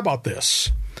 Now, how about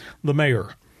this? The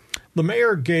mayor. The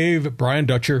mayor gave Brian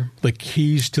Dutcher the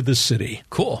keys to the city.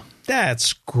 Cool.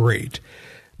 That's great.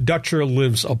 Dutcher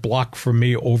lives a block from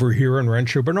me over here in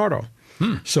Rancho Bernardo.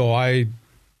 So I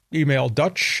emailed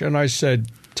Dutch, and I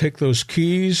said, take those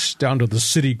keys down to the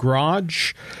city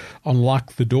garage,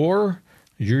 unlock the door,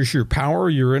 use your power,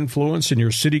 your influence, and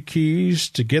your city keys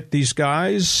to get these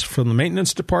guys from the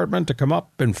maintenance department to come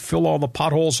up and fill all the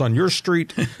potholes on your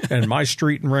street and my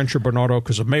street in Rancho Bernardo,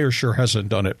 because the mayor sure hasn't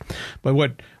done it. But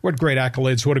what great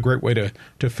accolades, what a great way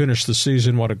to finish the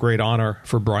season, what a great honor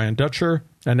for Brian Dutcher.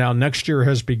 And now next year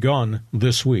has begun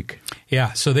this week.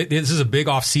 Yeah, so this is a big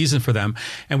off season for them,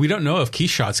 and we don't know if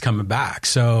Keyshot's coming back,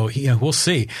 so we'll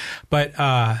see. But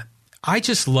I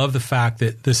just love the fact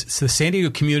that the San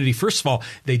Diego community, first of all,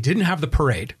 they didn't have the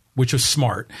parade, which was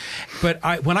smart.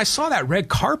 But when I saw that red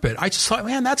carpet, I just thought,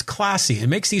 man, that's classy. It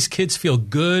makes these kids feel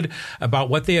good about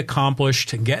what they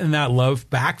accomplished and getting that love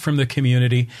back from the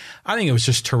community. I think it was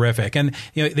just terrific. And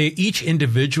they each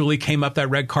individually came up that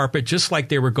red carpet just like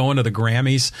they were going to the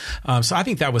Grammys. So I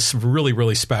think that was really,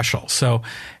 really special. So,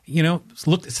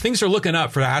 things are looking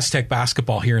up for the Aztec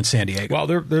basketball here in San Diego. Well,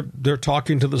 they're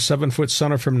talking to the 7-foot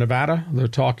center from Nevada. They're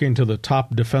talking to the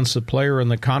top defensive player in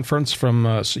the conference from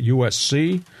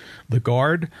USC, the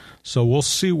guard. So we'll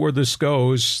see where this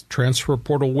goes. Transfer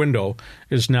portal window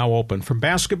is now open. From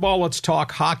basketball, let's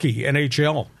talk hockey,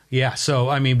 NHL. Yeah,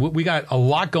 so, we got a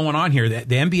lot going on here. The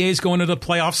NBA is going to the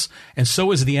playoffs, and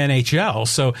so is the NHL.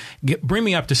 So bring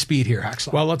me up to speed here,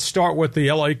 Haxel. Well, let's start with the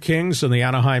LA Kings and the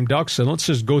Anaheim Ducks, and let's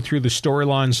just go through the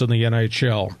storylines in the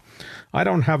NHL. I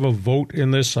don't have a vote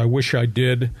in this. I wish I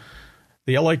did.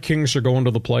 The LA Kings are going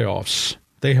to the playoffs.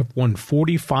 They have won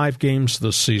 45 games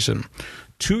this season.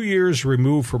 2 years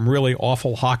removed from really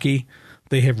awful hockey,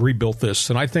 they have rebuilt this.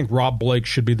 And I think Rob Blake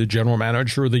should be the general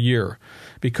manager of the year,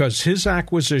 because his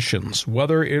acquisitions,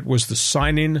 whether it was the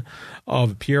signing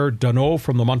of Pierre Danault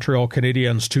from the Montreal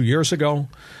Canadiens 2 years ago,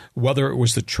 whether it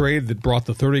was the trade that brought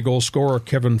the 30-goal scorer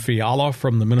Kevin Fiala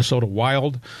from the Minnesota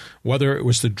Wild, whether it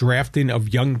was the drafting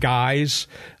of young guys,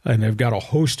 and they've got a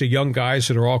host of young guys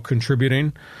that are all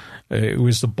contributing. It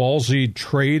was the ballsy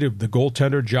trade of the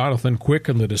goaltender Jonathan Quick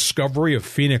and the discovery of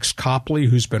Phoenix Copley,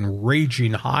 who's been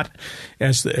raging hot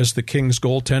as the Kings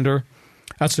goaltender.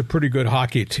 That's a pretty good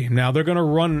hockey team. Now, they're going to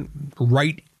run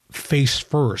right face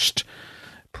first,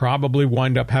 probably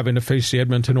wind up having to face the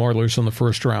Edmonton Oilers in the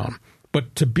first round.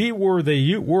 But to be where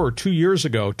they were 2 years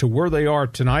ago to where they are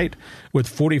tonight with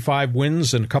 45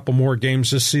 wins and a couple more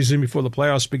games this season before the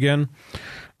playoffs begin,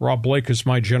 Rob Blake is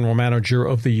my general manager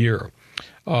of the year.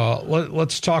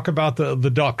 Let's talk about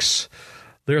the Ducks.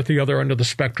 They're at the other end of the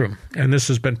spectrum, and this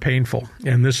has been painful,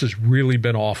 and this has really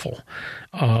been awful.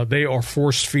 They are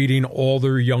force-feeding all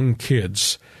their young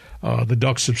kids. The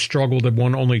Ducks have struggled and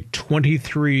won only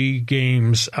 23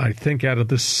 games, I think, out of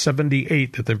the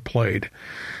 78 that they've played.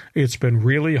 It's been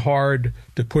really hard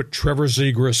to put Trevor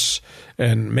Zegras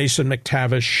and Mason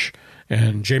McTavish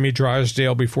and Jamie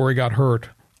Drysdale, before he got hurt,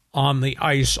 on the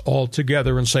ice all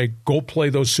together and say, go play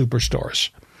those superstars.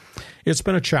 It's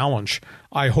been a challenge.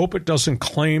 I hope it doesn't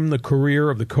claim the career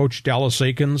of the coach Dallas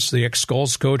Aikens, the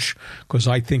ex-Skulls coach, because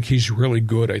I think he's really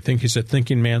good. I think he's a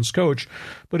thinking man's coach,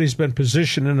 but he's been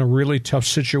positioned in a really tough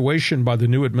situation by the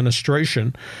new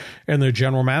administration and the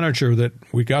general manager that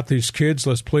we got these kids,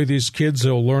 let's play these kids,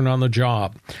 they'll learn on the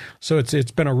job. So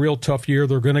it's been a real tough year.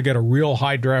 They're going to get a real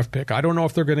high draft pick. I don't know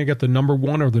if they're going to get the number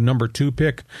 1 or the number 2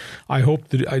 pick. I hope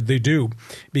that they do,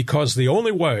 because the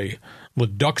only way the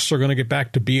Ducks are going to get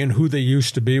back to being who they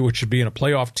used to be, which would be in a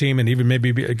playoff team and even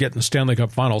maybe get in the Stanley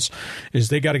Cup Finals, is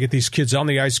they got to get these kids on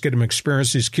the ice, get them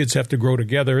experience. These kids have to grow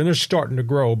together, and they're starting to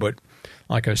grow. But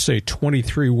like I say,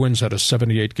 23 wins out of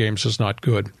 78 games is not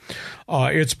good.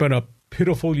 It's been a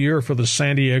pitiful year for the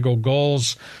San Diego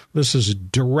Gulls. This is a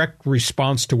direct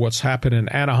response to what's happened in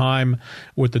Anaheim,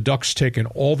 with the Ducks taking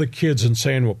all the kids and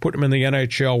saying, we'll put them in the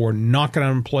NHL. We're not going to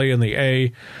have them play in the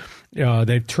A.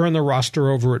 They've turned the roster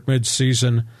over at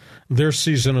midseason. Their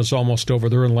season is almost over.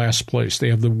 They're in last place. They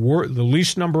have the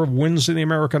least number of wins in the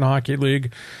American Hockey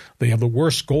League. They have the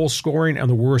worst goal scoring and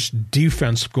the worst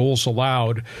defense goals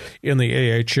allowed in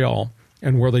the AHL.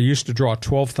 And where they used to draw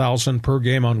 12,000 per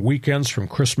game on weekends from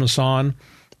Christmas on,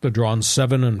 they're drawing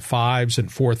 7 and 5s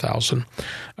and 4,000.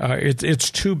 It's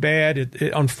too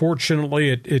bad. Unfortunately,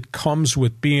 it comes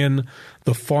with being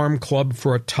the farm club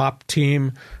for a top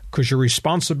team, because your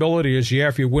responsibility is,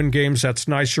 if you win games, that's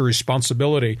nice. Your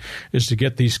responsibility is to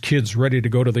get these kids ready to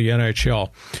go to the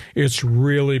NHL. It's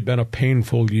really been a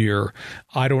painful year.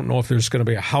 I don't know if there's going to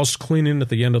be a house cleaning at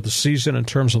the end of the season in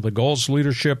terms of the Gulls'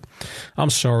 leadership. I'm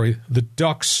sorry. The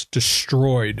Ducks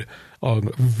destroyed a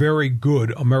very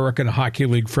good American Hockey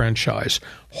League franchise.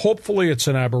 Hopefully it's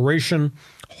an aberration.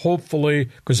 Hopefully,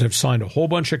 because they've signed a whole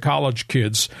bunch of college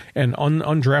kids and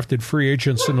undrafted free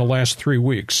agents in the last 3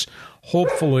 weeks.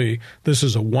 Hopefully, this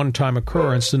is a one-time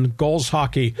occurrence, and Gulls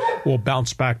hockey will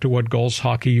bounce back to what Gulls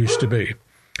hockey used to be.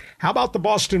 How about the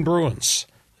Boston Bruins?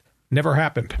 Never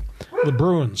happened. The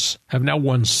Bruins have now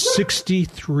won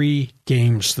 63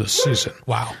 games this season.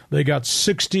 Wow. They got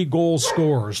 60 goal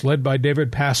scorers, led by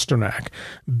David Pastrnak.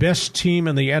 Best team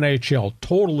in the NHL,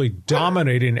 totally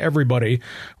dominating everybody.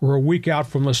 We're a week out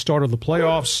from the start of the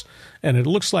playoffs, and it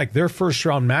looks like their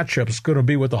first-round matchup is going to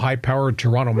be with the high-powered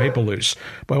Toronto Maple Leafs.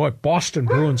 By the way, Boston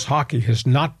Bruins hockey has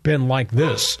not been like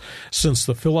this since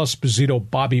the Phil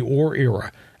Esposito-Bobby Orr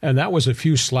era. And that was a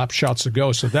few slap shots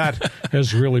ago, so that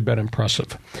has really been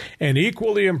impressive. And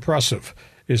equally impressive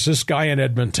is this guy in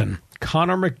Edmonton,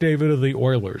 Connor McDavid of the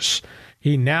Oilers.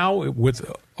 He now, with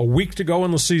a week to go in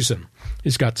the season,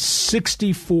 he's got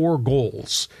 64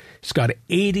 goals. He's got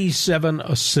 87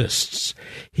 assists.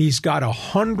 He's got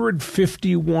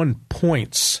 151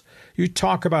 points. You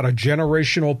talk about a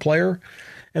generational player.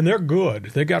 And they're good.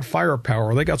 They got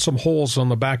firepower. They got some holes on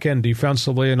the back end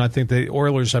defensively, and I think the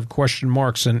Oilers have question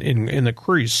marks in the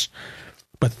crease.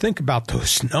 But think about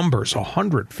those numbers,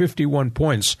 151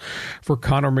 points for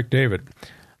Connor McDavid.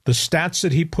 The stats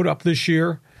that he put up this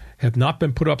year have not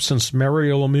been put up since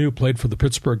Mario Lemieux played for the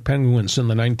Pittsburgh Penguins in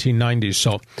the 1990s.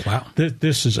 So wow.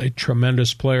 This is a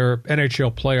tremendous player.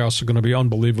 NHL playoffs are going to be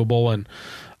unbelievable. And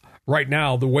right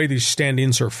now, the way these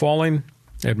standings are falling,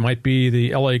 it might be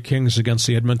the L.A. Kings against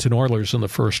the Edmonton Oilers in the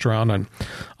first round, and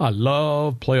I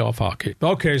love playoff hockey.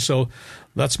 Okay, so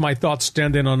that's my thoughts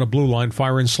standing on the blue line,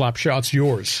 firing slap shots.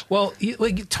 Yours. Well,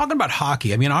 talking about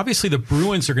hockey, I mean, obviously the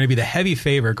Bruins are going to be the heavy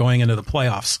favorite going into the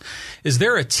playoffs. Is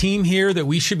there a team here that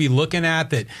we should be looking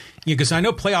at that, because I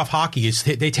know playoff hockey,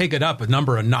 they take it up a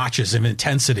number of notches of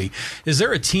intensity. Is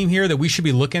there a team here that we should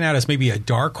be looking at as maybe a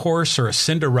dark horse or a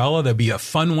Cinderella that would be a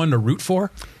fun one to root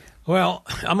for? Well,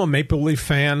 I'm a Maple Leaf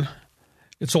fan.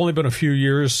 It's only been a few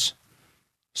years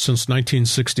since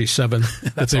 1967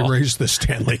 that they raised the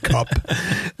Stanley Cup,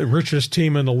 the richest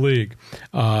team in the league.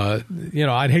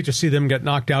 I'd hate to see them get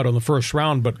knocked out in the first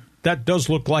round, but that does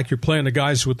look like you're playing the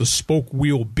guys with the spoke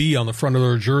wheel B on the front of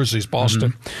their jerseys,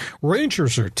 Boston. Mm-hmm.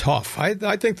 Rangers are tough. I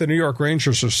think the New York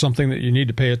Rangers are something that you need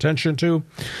to pay attention to.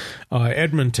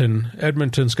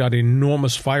 Edmonton's got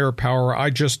enormous firepower.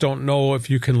 I just don't know if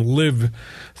you can live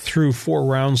through 4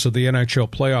 rounds of the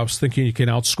NHL playoffs thinking you can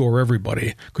outscore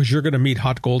everybody, because you're going to meet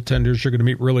hot goaltenders. You're going to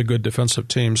meet really good defensive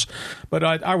teams. But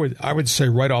I would say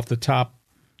right off the top,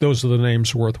 those are the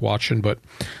names worth watching. But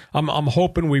I'm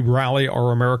hoping we rally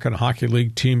our American Hockey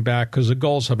League team back, because the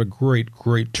Gulls have a great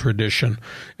tradition,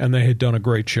 and they had done a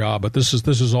great job. But this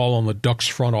is all on the Ducks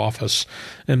front office,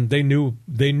 and they knew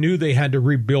they had to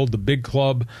rebuild the big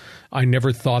club. I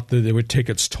never thought that it would take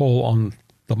its toll on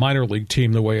the minor league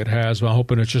team the way it has. I'm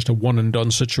hoping it's just a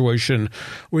one-and-done situation.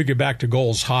 We get back to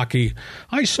Gulls hockey.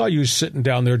 I saw you sitting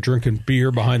down there drinking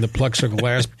beer behind the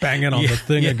plexiglass, banging on the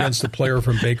thing against the player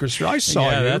from Bakersfield. I saw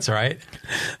you. Yeah, that's right.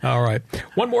 All right.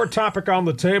 One more topic on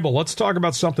the table. Let's talk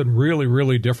about something really,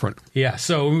 really different. Yeah,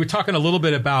 so we were talking a little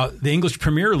bit about the English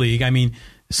Premier League. I mean,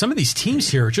 some of these teams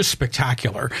here are just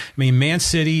spectacular. I mean, Man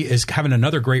City is having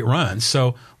another great run.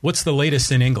 So what's the latest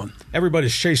in England?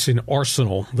 Everybody's chasing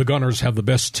Arsenal. The Gunners have the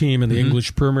best team in the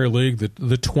English Premier League, the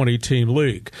 20-team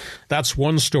league. That's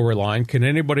one storyline. Can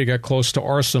anybody get close to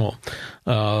Arsenal?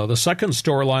 The second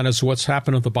storyline is what's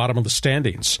happened at the bottom of the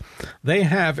standings. They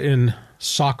have in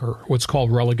soccer what's called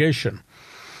relegation.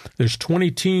 There's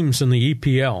 20 teams in the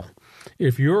EPL.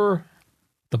 If you're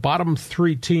the bottom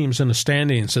 3 teams in the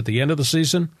standings at the end of the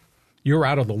season, you're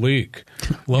out of the league.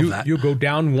 Love that. You go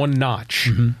down one notch.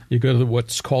 Mm-hmm. You go to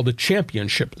what's called the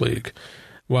Championship League.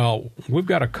 Well, we've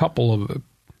got a couple of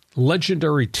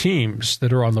legendary teams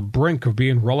that are on the brink of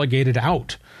being relegated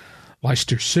out.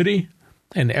 Leicester City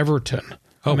and Everton.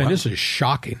 This is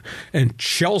shocking. And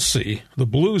Chelsea, the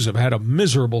Blues, have had a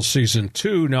miserable season,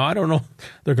 too. Now, I don't know.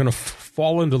 They're going to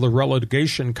fall into the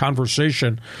relegation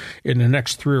conversation in the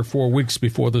next 3 or 4 weeks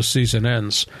before the season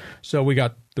ends. So we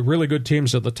got the really good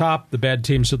teams at the top, the bad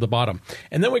teams at the bottom.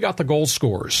 And then we got the goal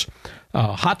scorers.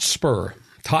 Hotspur,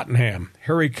 Tottenham,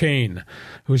 Harry Kane,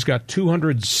 who's got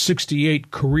 268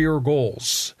 career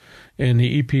goals in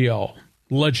the EPL.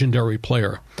 Legendary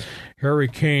player. Harry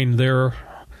Kane there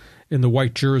in the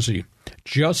white jersey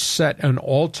just set an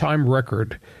all-time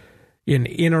record in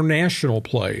international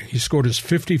play. He scored his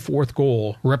 54th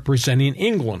goal representing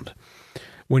England.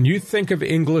 When you think of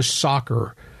English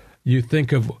soccer, you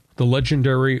think of the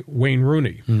legendary Wayne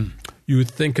Rooney. You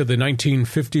think of the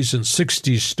 1950s and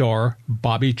 60s star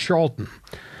Bobby Charlton.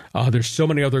 There's so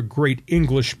many other great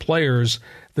English players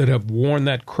that have worn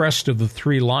that crest of the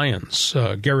three lions.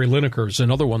 Gary Lineker is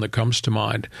another one that comes to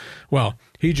mind. Well,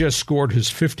 he just scored his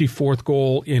 54th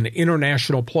goal in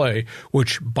international play,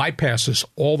 which bypasses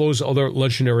all those other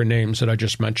legendary names that I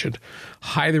just mentioned.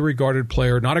 Highly regarded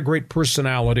player, not a great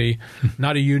personality,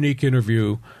 not a unique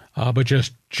interview, but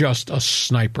just a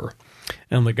sniper.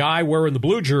 And the guy wearing the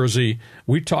blue jersey,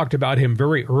 we talked about him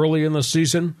very early in the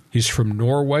season. He's from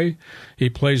Norway. He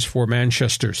plays for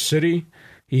Manchester City.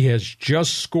 He has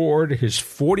just scored his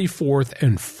 44th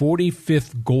and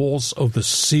 45th goals of the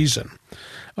season.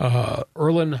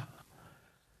 Erling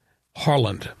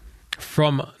Haaland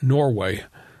from Norway.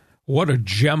 What a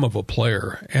gem of a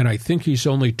player. And I think he's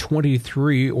only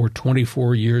 23 or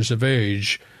 24 years of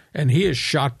age. And he is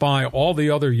shot by all the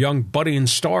other young budding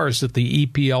stars that the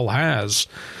EPL has.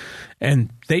 And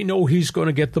they know he's going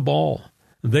to get the ball.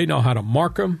 They know how to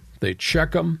mark him. They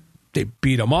check him. They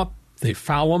beat him up. They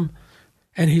foul him.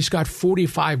 And he's got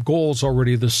 45 goals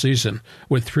already this season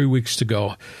with 3 weeks to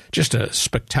go. Just a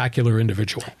spectacular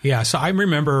individual. Yeah, so I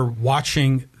remember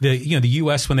watching the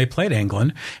U.S. when they played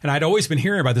England, and I'd always been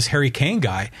hearing about this Harry Kane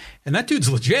guy, and that dude's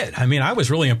legit. I mean, I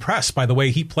was really impressed by the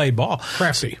way he played ball.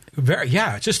 Crafty.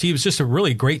 He was just a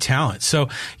really great talent. So,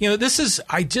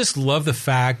 I just love the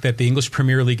fact that the English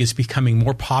Premier League is becoming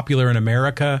more popular in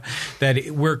America,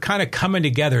 that we're kind of coming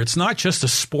together. It's not just a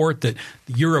sport that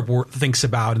Europe thinks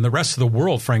about and the rest of the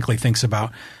world, frankly, thinks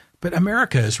about. But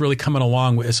America is really coming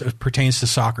along as it pertains to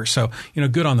soccer. So,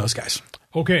 good on those guys.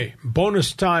 Okay,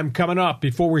 bonus time coming up.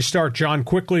 Before we start, John,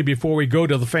 quickly before we go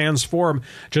to the Fans Forum,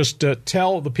 just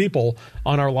tell the people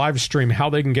on our live stream how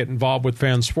they can get involved with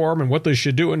Fans Forum and what they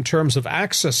should do in terms of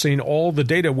accessing all the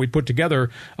data we put together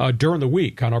during the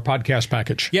week on our podcast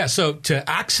package. Yeah, so to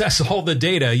access all the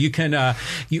data, you can.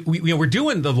 We're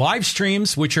doing the live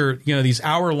streams, which are these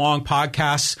hour-long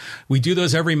podcasts. We do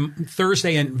those every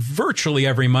Thursday and virtually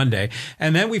every Monday,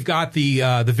 and then we've got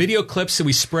the video clips that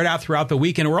we spread out throughout the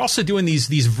week, and we're also doing these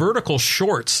vertical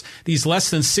shorts, these less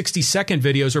than 60-second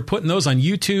videos. We're putting those on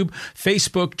YouTube,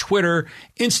 Facebook, Twitter,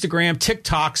 Instagram,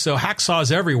 TikTok. So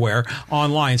Hacksaw's everywhere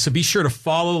online. So be sure to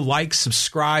follow, like,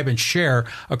 subscribe, and share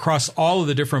across all of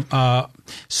the different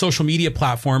social media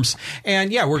platforms.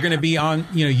 And yeah, we're going to be on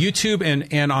YouTube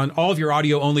and on all of your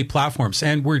audio-only platforms.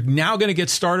 And we're now going to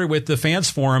get started with the Fans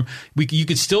Forum. You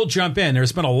could still jump in.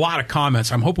 There's been a lot of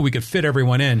comments. I'm hoping we could fit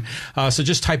everyone in. So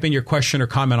just type in your question or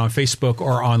comment on Facebook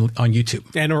or on YouTube.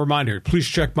 And a reminder, please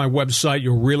check my website.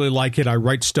 You'll really like it. I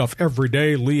write stuff every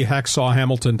day,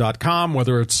 LeeHacksawHamilton.com,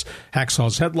 whether it's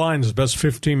Hacksaw's Headlines, Best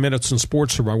 15 Minutes in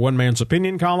Sports, or my One Man's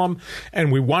Opinion column.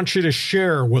 And we want you to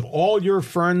share with all your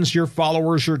friends, your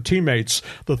followers, your teammates,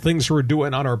 the things we're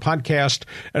doing on our podcast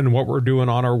and what we're doing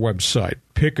on our website.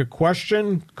 Pick a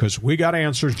question, because we got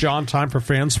answers, John. Time for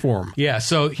Fans Forum. Yeah,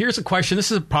 so here's a question. This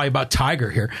is probably about Tiger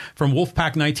here from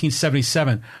Wolfpack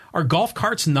 1977. Are golf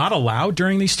carts not allowed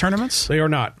during these tournaments? They are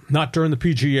not. Not during the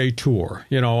PGA Tour.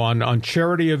 On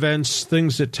charity events,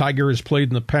 things that Tiger has played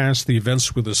in the past, the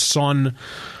events with his son,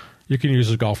 you can use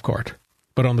a golf cart.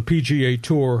 But on the PGA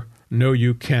Tour, no,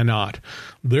 you cannot.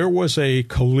 There was a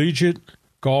collegiate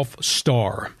golf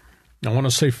star, I want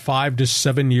to say 5 to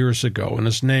 7 years ago, and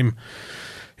his name,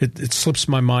 it slips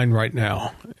my mind right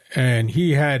now. And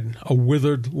he had a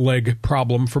withered leg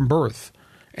problem from birth.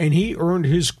 And he earned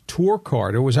his tour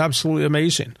card. It was absolutely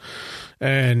amazing.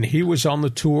 And he was on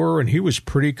the tour, and he was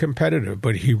pretty competitive,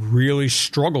 but he really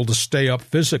struggled to stay up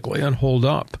physically and hold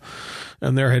up.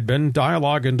 And there had been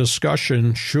dialogue and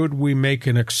discussion, should we make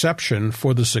an exception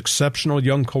for this exceptional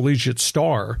young collegiate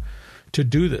star to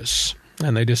do this?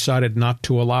 And they decided not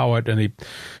to allow it, and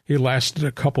he lasted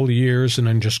a couple of years and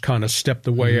then just kind of stepped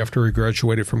away after he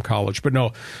graduated from college. But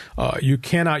no, you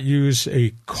cannot use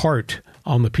a cart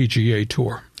on the PGA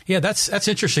Tour. Yeah, that's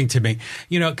interesting to me,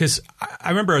 because I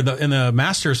remember in the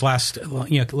Masters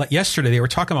yesterday, they were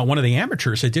talking about one of the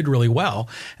amateurs that did really well.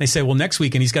 And they say, well, next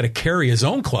weekend he's got to carry his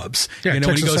own clubs. Yeah, when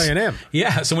Texas he goes, A&M.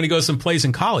 Yeah, so when he goes and plays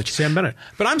in college. Sam Bennett.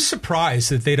 But I'm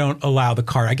surprised that they don't allow the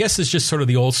cart. I guess it's just sort of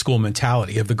the old school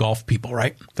mentality of the golf people,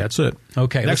 right? That's it.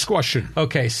 Okay. Next question.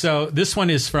 Okay, so this one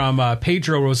is from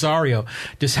Pedro Rosario.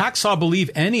 Does Hacksaw believe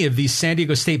any of these San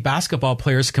Diego State basketball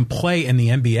players can play in the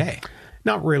NBA?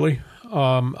 Not really.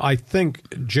 I think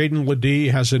Jaden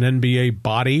Ledee has an NBA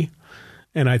body,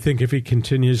 and I think if he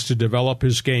continues to develop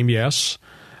his game, yes.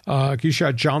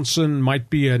 Keyshawn Johnson might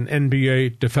be an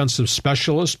NBA defensive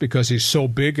specialist because he's so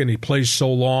big and he plays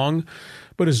so long,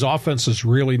 but his offense is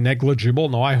really negligible.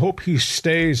 Now, I hope he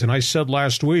stays, and I said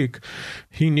last week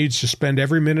he needs to spend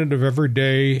every minute of every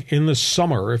day in the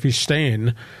summer, if he's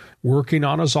staying, working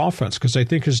on his offense, because I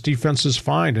think his defense is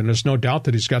fine, and there's no doubt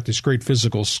that he's got these great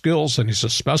physical skills and he's a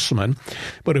specimen.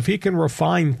 But if he can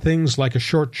refine things like a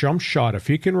short jump shot, if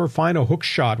he can refine a hook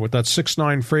shot with that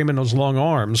 6'9" frame and those long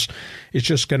arms, it's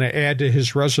just going to add to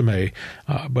his resume.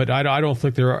 But I don't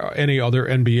think there are any other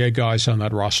NBA guys on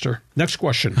that roster. Next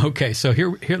question. Okay, so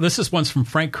here this is one's from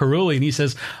Frank Carulli, and he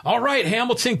says, all right,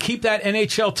 Hamilton, keep that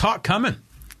NHL talk coming.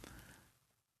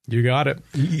 You got it.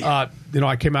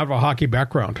 I came out of a hockey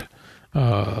background.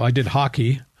 I did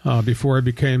hockey before I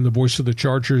became the voice of the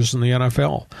Chargers in the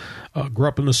NFL. Grew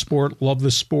up in the sport, love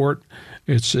the sport.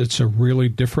 It's a really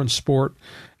different sport.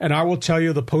 And I will tell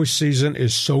you, the postseason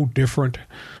is so different.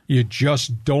 You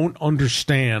just don't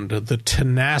understand the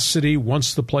tenacity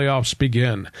once the playoffs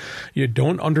begin. You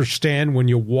don't understand when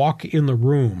you walk in the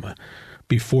room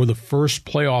before the first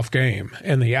playoff game,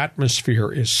 and the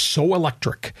atmosphere is so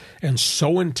electric and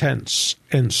so intense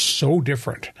and so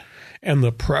different, and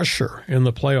the pressure in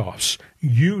the playoffs.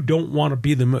 You don't want to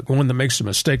be the one that makes a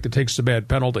mistake that takes the bad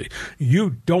penalty.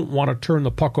 You don't want to turn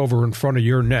the puck over in front of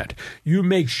your net. You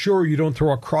make sure you don't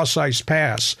throw a cross-ice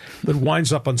pass that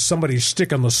winds up on somebody's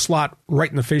stick on the slot right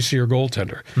in the face of your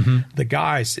goaltender. Mm-hmm. The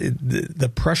guys,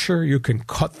 the pressure, you can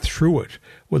cut through it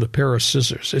with a pair of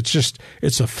scissors.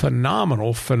 It's a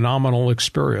phenomenal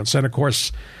experience. And, of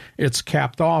course, it's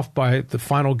capped off by the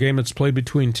final game that's played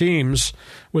between teams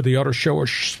with the utter show of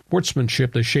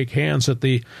sportsmanship. They shake hands at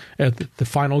the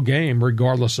final game,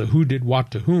 regardless of who did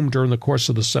what to whom during the course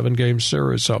of the 7-game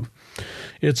series. So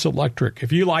it's electric.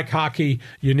 If you like hockey,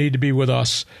 you need to be with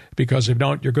us, because if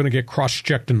not, you're going to get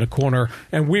cross-checked in the corner,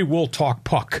 and we will talk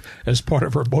puck as part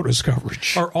of our bonus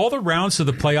coverage. Are all the rounds of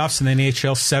the playoffs in the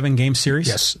NHL 7-game series?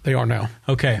 Yes, they are now.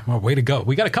 Okay, well, way to go.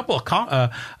 We got a couple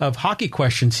of hockey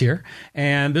questions here,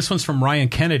 and this one's from Ryan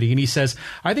Kennedy, and he says,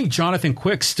 I think Jonathan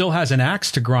Quick still has an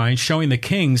axe to grind, showing the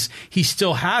Kings he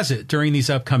still has it during these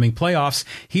upcoming playoffs.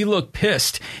 He looked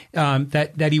pissed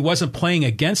that he wasn't playing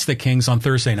against the Kings on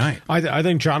Thursday night. I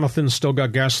think Jonathan's still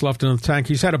got gas left in the tank.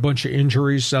 He's had a bunch of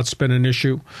injuries. That's been an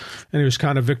issue. And he was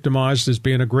kind of victimized as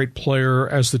being a great player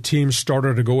as the team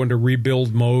started to go into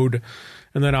rebuild mode.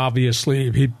 And then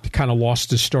obviously he kind of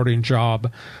lost his starting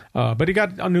job. But he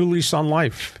got a new lease on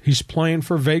life. He's playing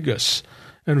for Vegas.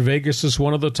 And Vegas is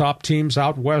one of the top teams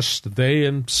out west. They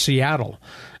in Seattle.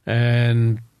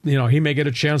 And he may get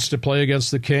a chance to play against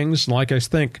the Kings. And like I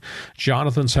think,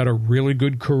 Jonathan's had a really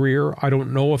good career. I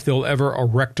don't know if they'll ever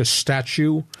erect a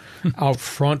statue out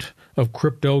front of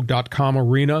Crypto.com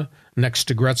Arena next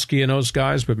to Gretzky and those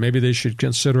guys, but maybe they should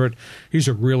consider it. He's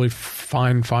a really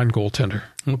fine goaltender.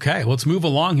 Okay, let's move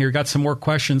along here. Got some more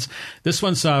questions. This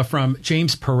one's from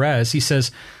James Perez. He says,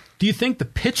 do you think the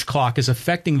pitch clock is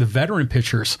affecting the veteran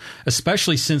pitchers,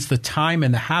 especially since the time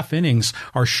and the half innings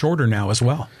are shorter now as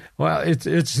well? Well,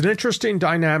 it's an interesting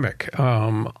dynamic.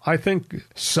 I think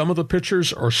some of the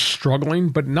pitchers are struggling,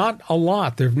 but not a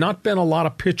lot. There have not been a lot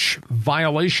of pitch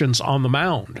violations on the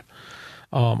mound.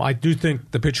 I do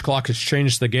think the pitch clock has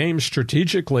changed the game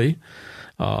strategically.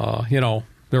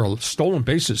 Their stolen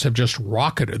bases have just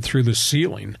rocketed through the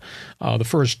ceiling the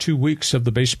first 2 weeks of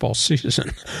the baseball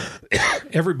season.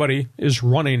 Everybody is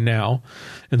running now,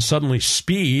 and suddenly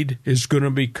speed is going to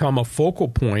become a focal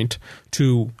point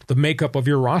to the makeup of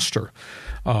your roster.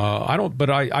 I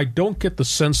don't get the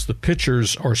sense the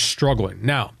pitchers are struggling.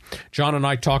 Now, John and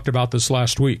I talked about this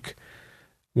last week.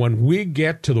 When we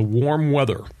get to the warm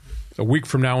weather, a week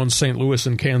from now in St. Louis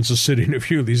and Kansas City and a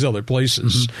few of these other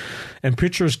places, and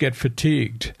pitchers get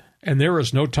fatigued, and there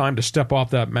is no time to step off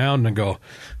that mound and go,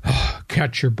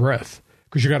 catch your breath,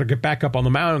 because you got to get back up on the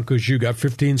mound because you got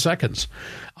 15 seconds.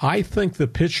 I think the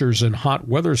pitchers in hot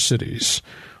weather cities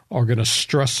are going to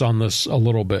stress on this a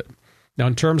little bit. Now,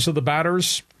 in terms of the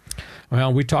batters,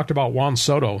 well, we talked about Juan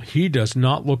Soto. He does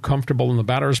not look comfortable in the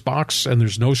batter's box, and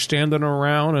there's no standing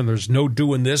around, and there's no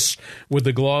doing this with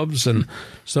the gloves. And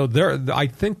so I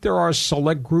think there are a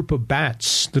select group of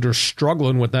bats that are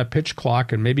struggling with that pitch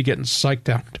clock and maybe getting psyched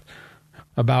out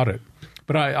about it.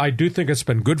 But I do think it's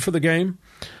been good for the game.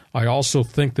 I also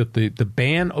think that the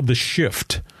ban of the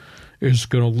shift is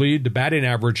going to lead to batting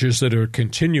averages that are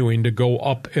continuing to go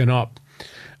up and up.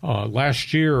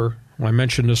 Last year, I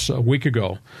mentioned this a week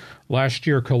ago, last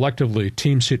year, collectively,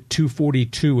 teams hit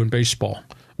 242 in baseball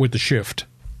with the shift.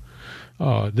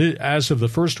 As of the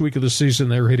first week of the season,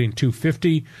 they were hitting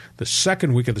 250. The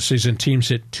second week of the season, teams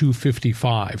hit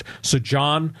 255. So,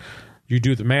 John, you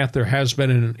do the math. There has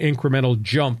been an incremental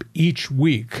jump each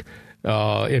week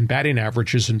in batting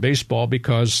averages in baseball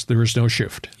because there is no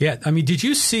shift. Yeah, I mean, did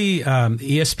you see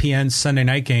ESPN's Sunday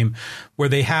night game where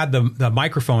they had the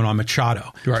microphone on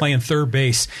Machado playing third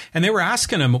base, and they were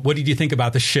asking him, what did you think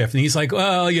about the shift? And he's like,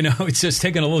 well, it's just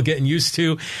taking a little getting used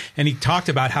to. And he talked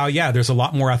about how, there's a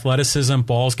lot more athleticism,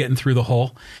 balls getting through the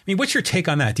hole. I mean, what's your take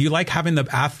on that? Do you like having the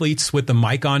athletes with the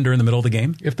mic on during the middle of the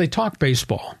game? If they talk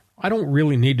baseball, I don't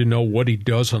really need to know what he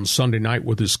does on Sunday night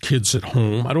with his kids at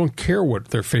home. I don't care what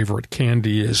their favorite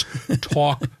candy is.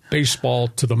 Talk baseball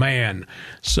to the man.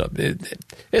 So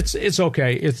it's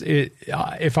okay.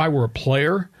 If I were a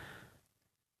player,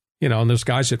 and there's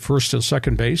guys at first and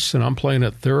second base, and I'm playing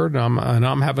at third, and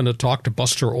I'm having to talk to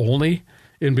Buster Olney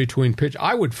in between pitch,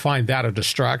 I would find that a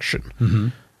distraction. Mm-hmm.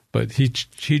 But he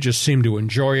just seemed to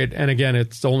enjoy it. And again,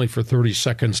 it's only for 30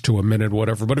 seconds to a minute,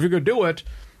 whatever. But if you're going to do it,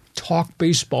 talk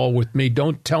baseball with me.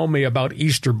 Don't tell me about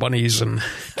Easter bunnies and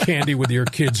candy with your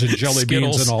kids and jelly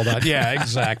beans and all that. Yeah,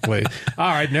 exactly. All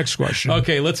right, next question.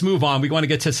 Okay, let's move on. We want to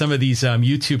get to some of these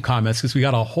YouTube comments because we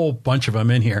got a whole bunch of them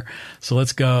in here. So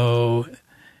let's go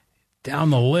down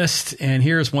the list. And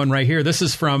here's one right here. This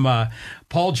is from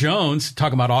Paul Jones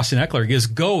talking about Austin Eckler. He goes,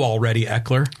 go already,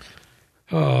 Eckler.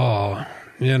 Oh,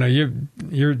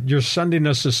 you're sending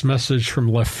us this message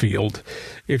from left field.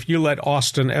 If you let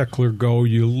Austin Eckler go,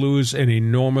 you lose an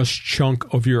enormous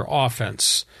chunk of your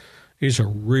offense. He's a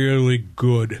really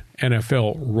good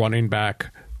NFL running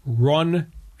back.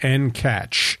 Run and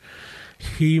catch.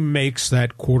 He makes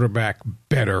that quarterback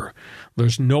better.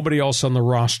 There's nobody else on the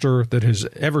roster that has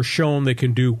ever shown they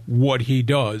can do what he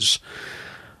does.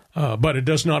 But it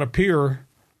does not appear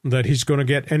that he's going to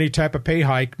get any type of pay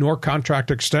hike nor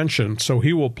contract extension. So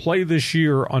he will play this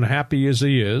year unhappy as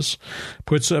he is,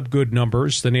 puts up good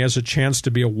numbers, then he has a chance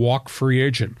to be a walk free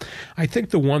agent. I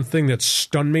think the one thing that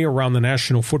stunned me around the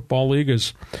National Football League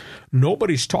is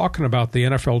nobody's talking about the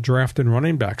NFL draft and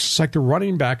running backs. It's like the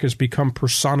running back has become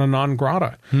persona non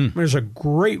grata. There's a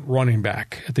great running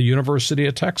back at the University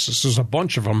of Texas. There's a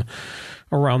bunch of them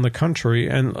around the country,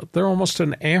 and they're almost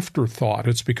an afterthought.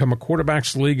 It's become a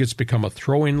quarterback's league. It's become a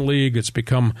throwing league. It's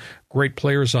become great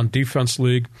players on defense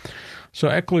league. So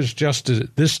Eckler's just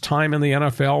at this time in the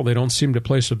NFL, they don't seem to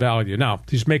place a value. Now,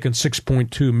 he's making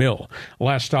 $6.2 million.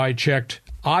 Last I checked,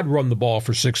 I'd run the ball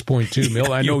for $6.2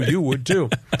 million. I know you would too.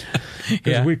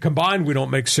 Because we combined, we don't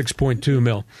make $6.2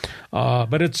 million.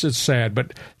 But it's sad.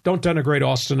 But don't denigrate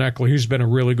Austin Eckler. He's been a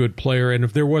really good player. And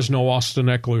if there was no Austin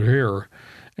Eckler here,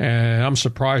 and I'm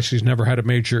surprised he's never had a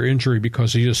major injury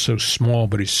because he is so small,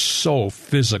 but he's so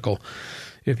physical.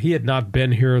 If he had not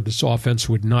been here, this offense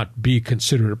would not be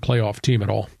considered a playoff team at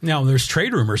all. Now, there's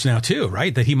trade rumors now, too,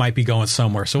 right, that he might be going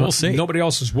somewhere. So we'll see. Nobody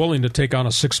else is willing to take on a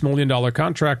 $6 million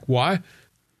contract. Why?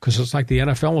 Because it's like the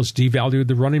NFL has devalued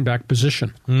the running back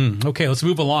position. Okay, let's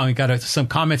move along. We got some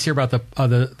comments here about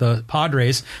the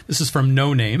Padres. This is from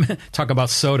No Name. Talk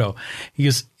about Soto. He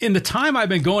goes, in the time I've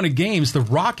been going to games, the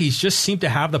Rockies just seem to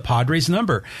have the Padres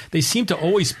number. They seem to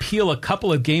always peel a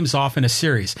couple of games off in a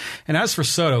series. And as for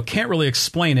Soto, can't really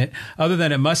explain it other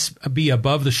than it must be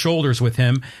above the shoulders with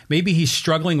him. Maybe he's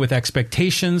struggling with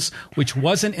expectations, which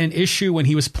wasn't an issue when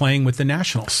he was playing with the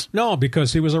Nationals. No,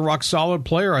 because he was a rock-solid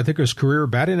player. I think his career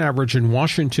batting average in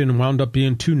Washington wound up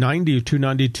being 290 or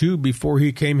 292 before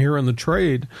he came here in the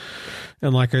trade.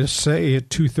 And like I say, at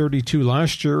 232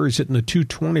 last year, he's hitting the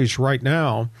 220s right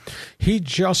now. He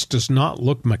just does not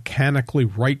look mechanically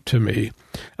right to me.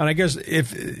 And I guess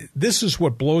if this is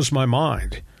what blows my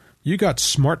mind, you got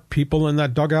smart people in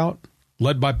that dugout,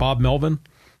 led by Bob Melvin,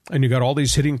 and you got all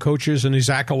these hitting coaches and these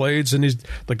accolades, and he's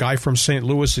the guy from St.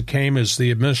 Louis that came as the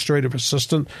administrative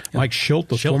assistant, Mike Schilt,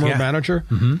 the former manager.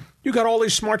 Mm-hmm. You got all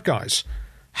these smart guys.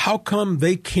 How come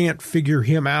they can't figure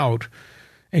him out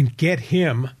and get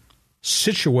him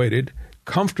situated,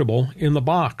 comfortable in the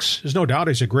box? There's no doubt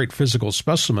he's a great physical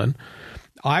specimen.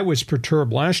 I was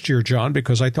perturbed last year, John,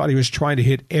 because I thought he was trying to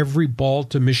hit every ball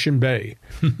to Mission Bay.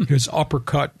 His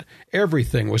uppercut,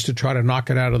 everything was to try to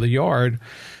knock it out of the yard,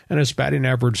 and his batting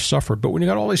average suffered. But when you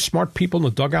got all these smart people in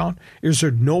the dugout, is there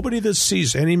nobody that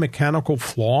sees any mechanical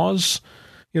flaws?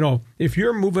 If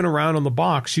you're moving around in the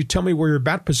box, you tell me where your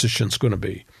bat position's going to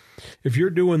be. If you're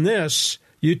doing this,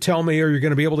 you tell me, are you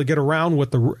going to be able to get around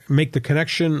make the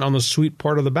connection on the sweet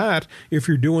part of the bat if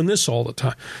you're doing this all the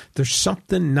time? There's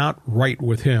something not right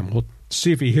with him. We'll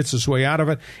see if he hits his way out of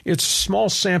it. It's small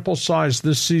sample size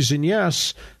this season,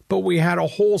 yes, but we had a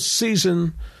whole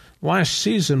season last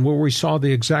season where we saw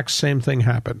the exact same thing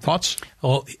happen. Thoughts?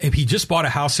 Well, he just bought a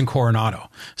house in Coronado,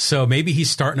 so maybe he's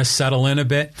starting to settle in a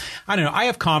bit. I don't know. I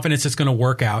have confidence it's going to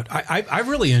work out. I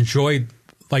really enjoyed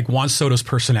like Juan Soto's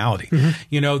personality.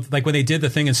 You know, like when they did the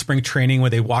thing in spring training where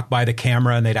they walk by the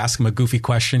camera and they'd ask him a goofy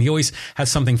question, he always had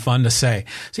something fun to say.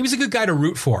 So he was a good guy to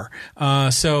root for.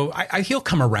 So he'll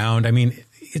come around. I mean,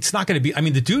 it's not going to be, I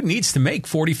mean, the dude needs to make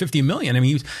 40, 50 million. I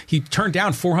mean, he turned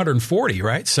down 440,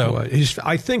 right? So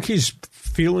I think he's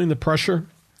feeling the pressure,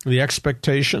 the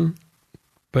expectation,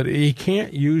 but he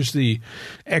can't use the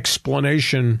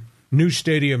explanation, new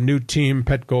stadium, new team,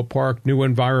 Petco Park, new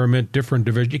environment, different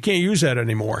division. You can't use that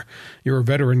anymore. You're a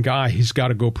veteran guy. He's got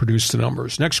to go produce the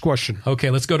numbers. Next question. Okay,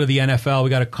 let's go to the NFL. We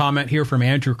got a comment here from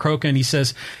Andrew Crokin. He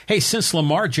says, hey, since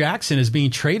Lamar Jackson is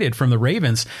being traded from the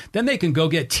Ravens, then they can go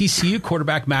get TCU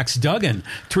quarterback Max Duggan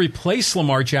to replace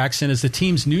Lamar Jackson as the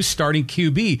team's new starting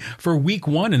QB for week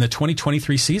 1 in the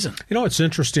 2023 season. You know, it's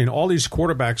interesting. All these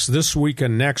quarterbacks this week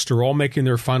and next are all making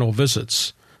their final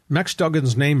visits. Max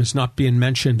Duggan's name is not being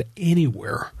mentioned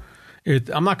anywhere.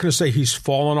 I'm not going to say he's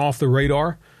fallen off the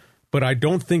radar, but I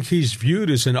don't think he's viewed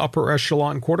as an upper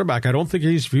echelon quarterback. I don't think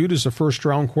he's viewed as a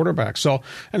first-round quarterback. So,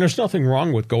 and there's nothing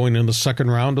wrong with going in the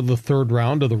second round or the third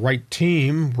round of the right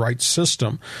team, right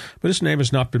system, but his name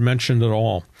has not been mentioned at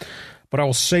all. But I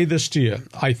will say this to you.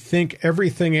 I think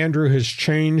everything, Andrew, has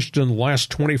changed in the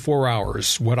last 24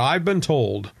 hours. What I've been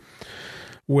told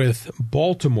with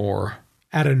Baltimore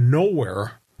out of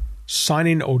nowhere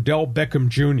signing Odell Beckham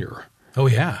Jr. Oh,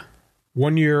 yeah.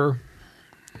 1 year,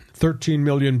 $13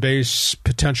 million base,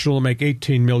 potential to make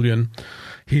 $18 million.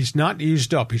 He's not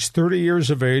eased up. He's 30 years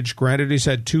of age. Granted, he's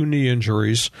had 2 knee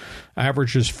injuries.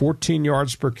 Averages 14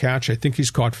 yards per catch. I think he's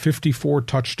caught 54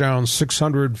 touchdowns,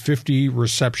 650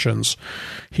 receptions.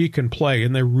 He can play,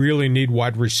 and they really need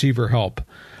wide receiver help.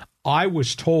 I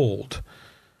was told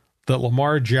that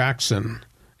Lamar Jackson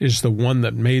is the one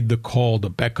that made the call to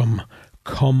Beckham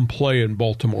come play in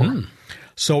Baltimore.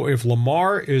 So if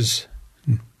Lamar is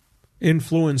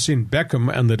influencing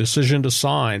Beckham and the decision to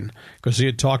sign, because he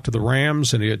had talked to the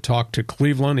Rams and he had talked to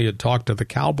Cleveland, he had talked to the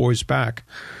Cowboys back.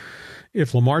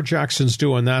 If Lamar Jackson's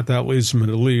doing that, that leads me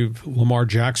to believe Lamar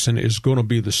Jackson is going to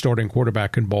be the starting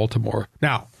quarterback in Baltimore.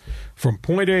 Now, from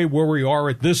point A, where we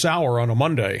are at this hour on a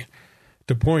Monday,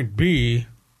 to point B,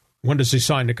 when does he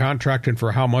sign the contract and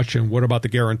for how much, and what about the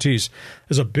guarantees?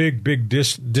 There's a big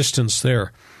distance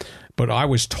there. But I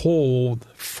was told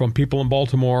from people in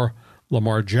Baltimore,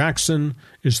 Lamar Jackson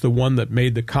is the one that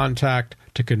made the contact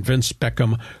to convince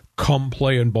Beckham, come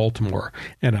play in Baltimore.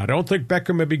 And I don't think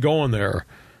Beckham would be going there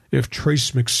if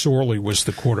Trace McSorley was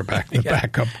the quarterback, the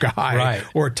backup guy, right,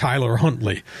 or Tyler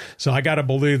Huntley. So I got to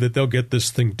believe that they'll get this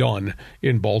thing done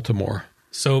in Baltimore.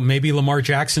 So maybe Lamar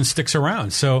Jackson sticks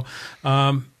around. So,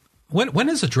 When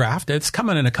is the draft? It's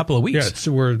coming in a couple of weeks. Yeah,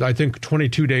 so we're, I think,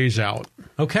 22 days out.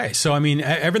 Okay, so, I mean,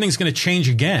 everything's going to change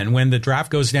again when the draft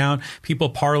goes down, people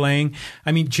parlaying.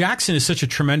 I mean, Jackson is such a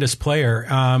tremendous player.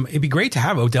 It'd be great to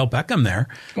have Odell Beckham there.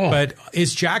 Oh. But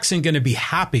is Jackson going to be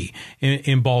happy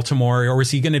in Baltimore, or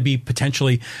is he going to be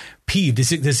potentially peeved?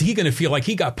 Is he going to feel like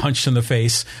he got punched in the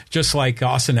face just like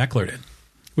Austin Eckler did?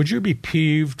 Would you be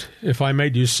peeved if I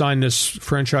made you sign this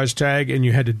franchise tag and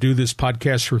you had to do this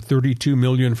podcast for $32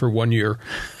 million for 1 year?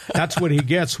 That's what he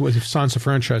gets when he signs a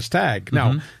franchise tag.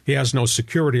 Now, he has no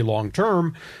security long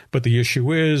term, but the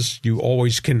issue is you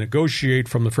always can negotiate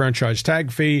from the franchise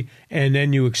tag fee, and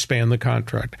then you expand the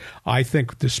contract. I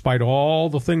think despite all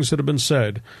the things that have been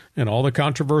said and all the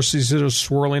controversies that are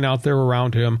swirling out there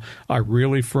around him, I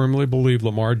really firmly believe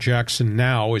Lamar Jackson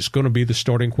now is going to be the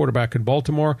starting quarterback in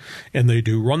Baltimore, and they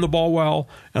do run the ball well,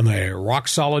 and they have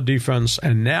rock-solid defense,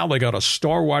 and now they got a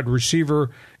star wide receiver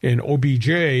in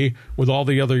OBJ with all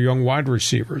the other young wide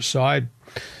receivers. So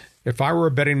if I were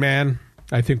a betting man,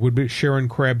 I think we'd be sharing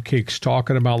crab cakes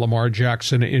talking about Lamar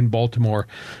Jackson in Baltimore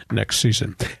next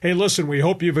season. Hey, listen, we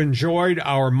hope you've enjoyed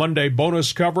our Monday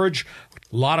bonus coverage.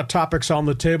 A lot of topics on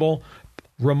the table.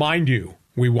 Remind you,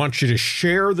 we want you to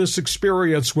share this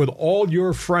experience with all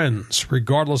your friends,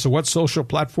 regardless of what social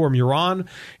platform you're on.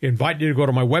 Invite you to go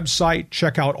to my website,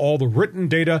 check out all the written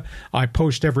data I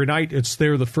post every night. It's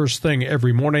there the first thing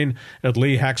every morning at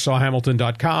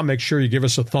LeeHacksawHamilton.com. Make sure you give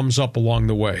us a thumbs up along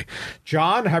the way.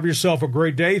 John, have yourself a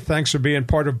great day. Thanks for being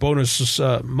part of Bonus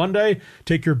Monday.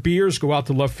 Take your beers, go out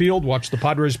to left field, watch the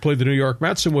Padres play the New York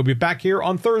Mets, and we'll be back here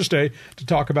on Thursday to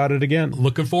talk about it again.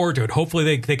 Looking forward to it.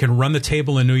 Hopefully they can run the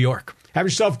table in New York. Have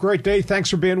yourself a great day. Thanks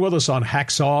for being with us on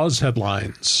Hacksaw's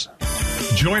Headlines.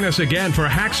 Join us again for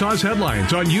Hacksaw's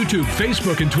Headlines on YouTube,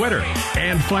 Facebook, and Twitter.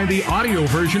 And find the audio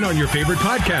version on your favorite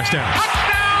podcast app.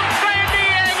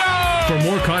 Touchdown, San Diego! For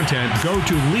more content, go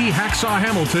to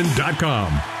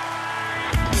LeeHacksawHamilton.com.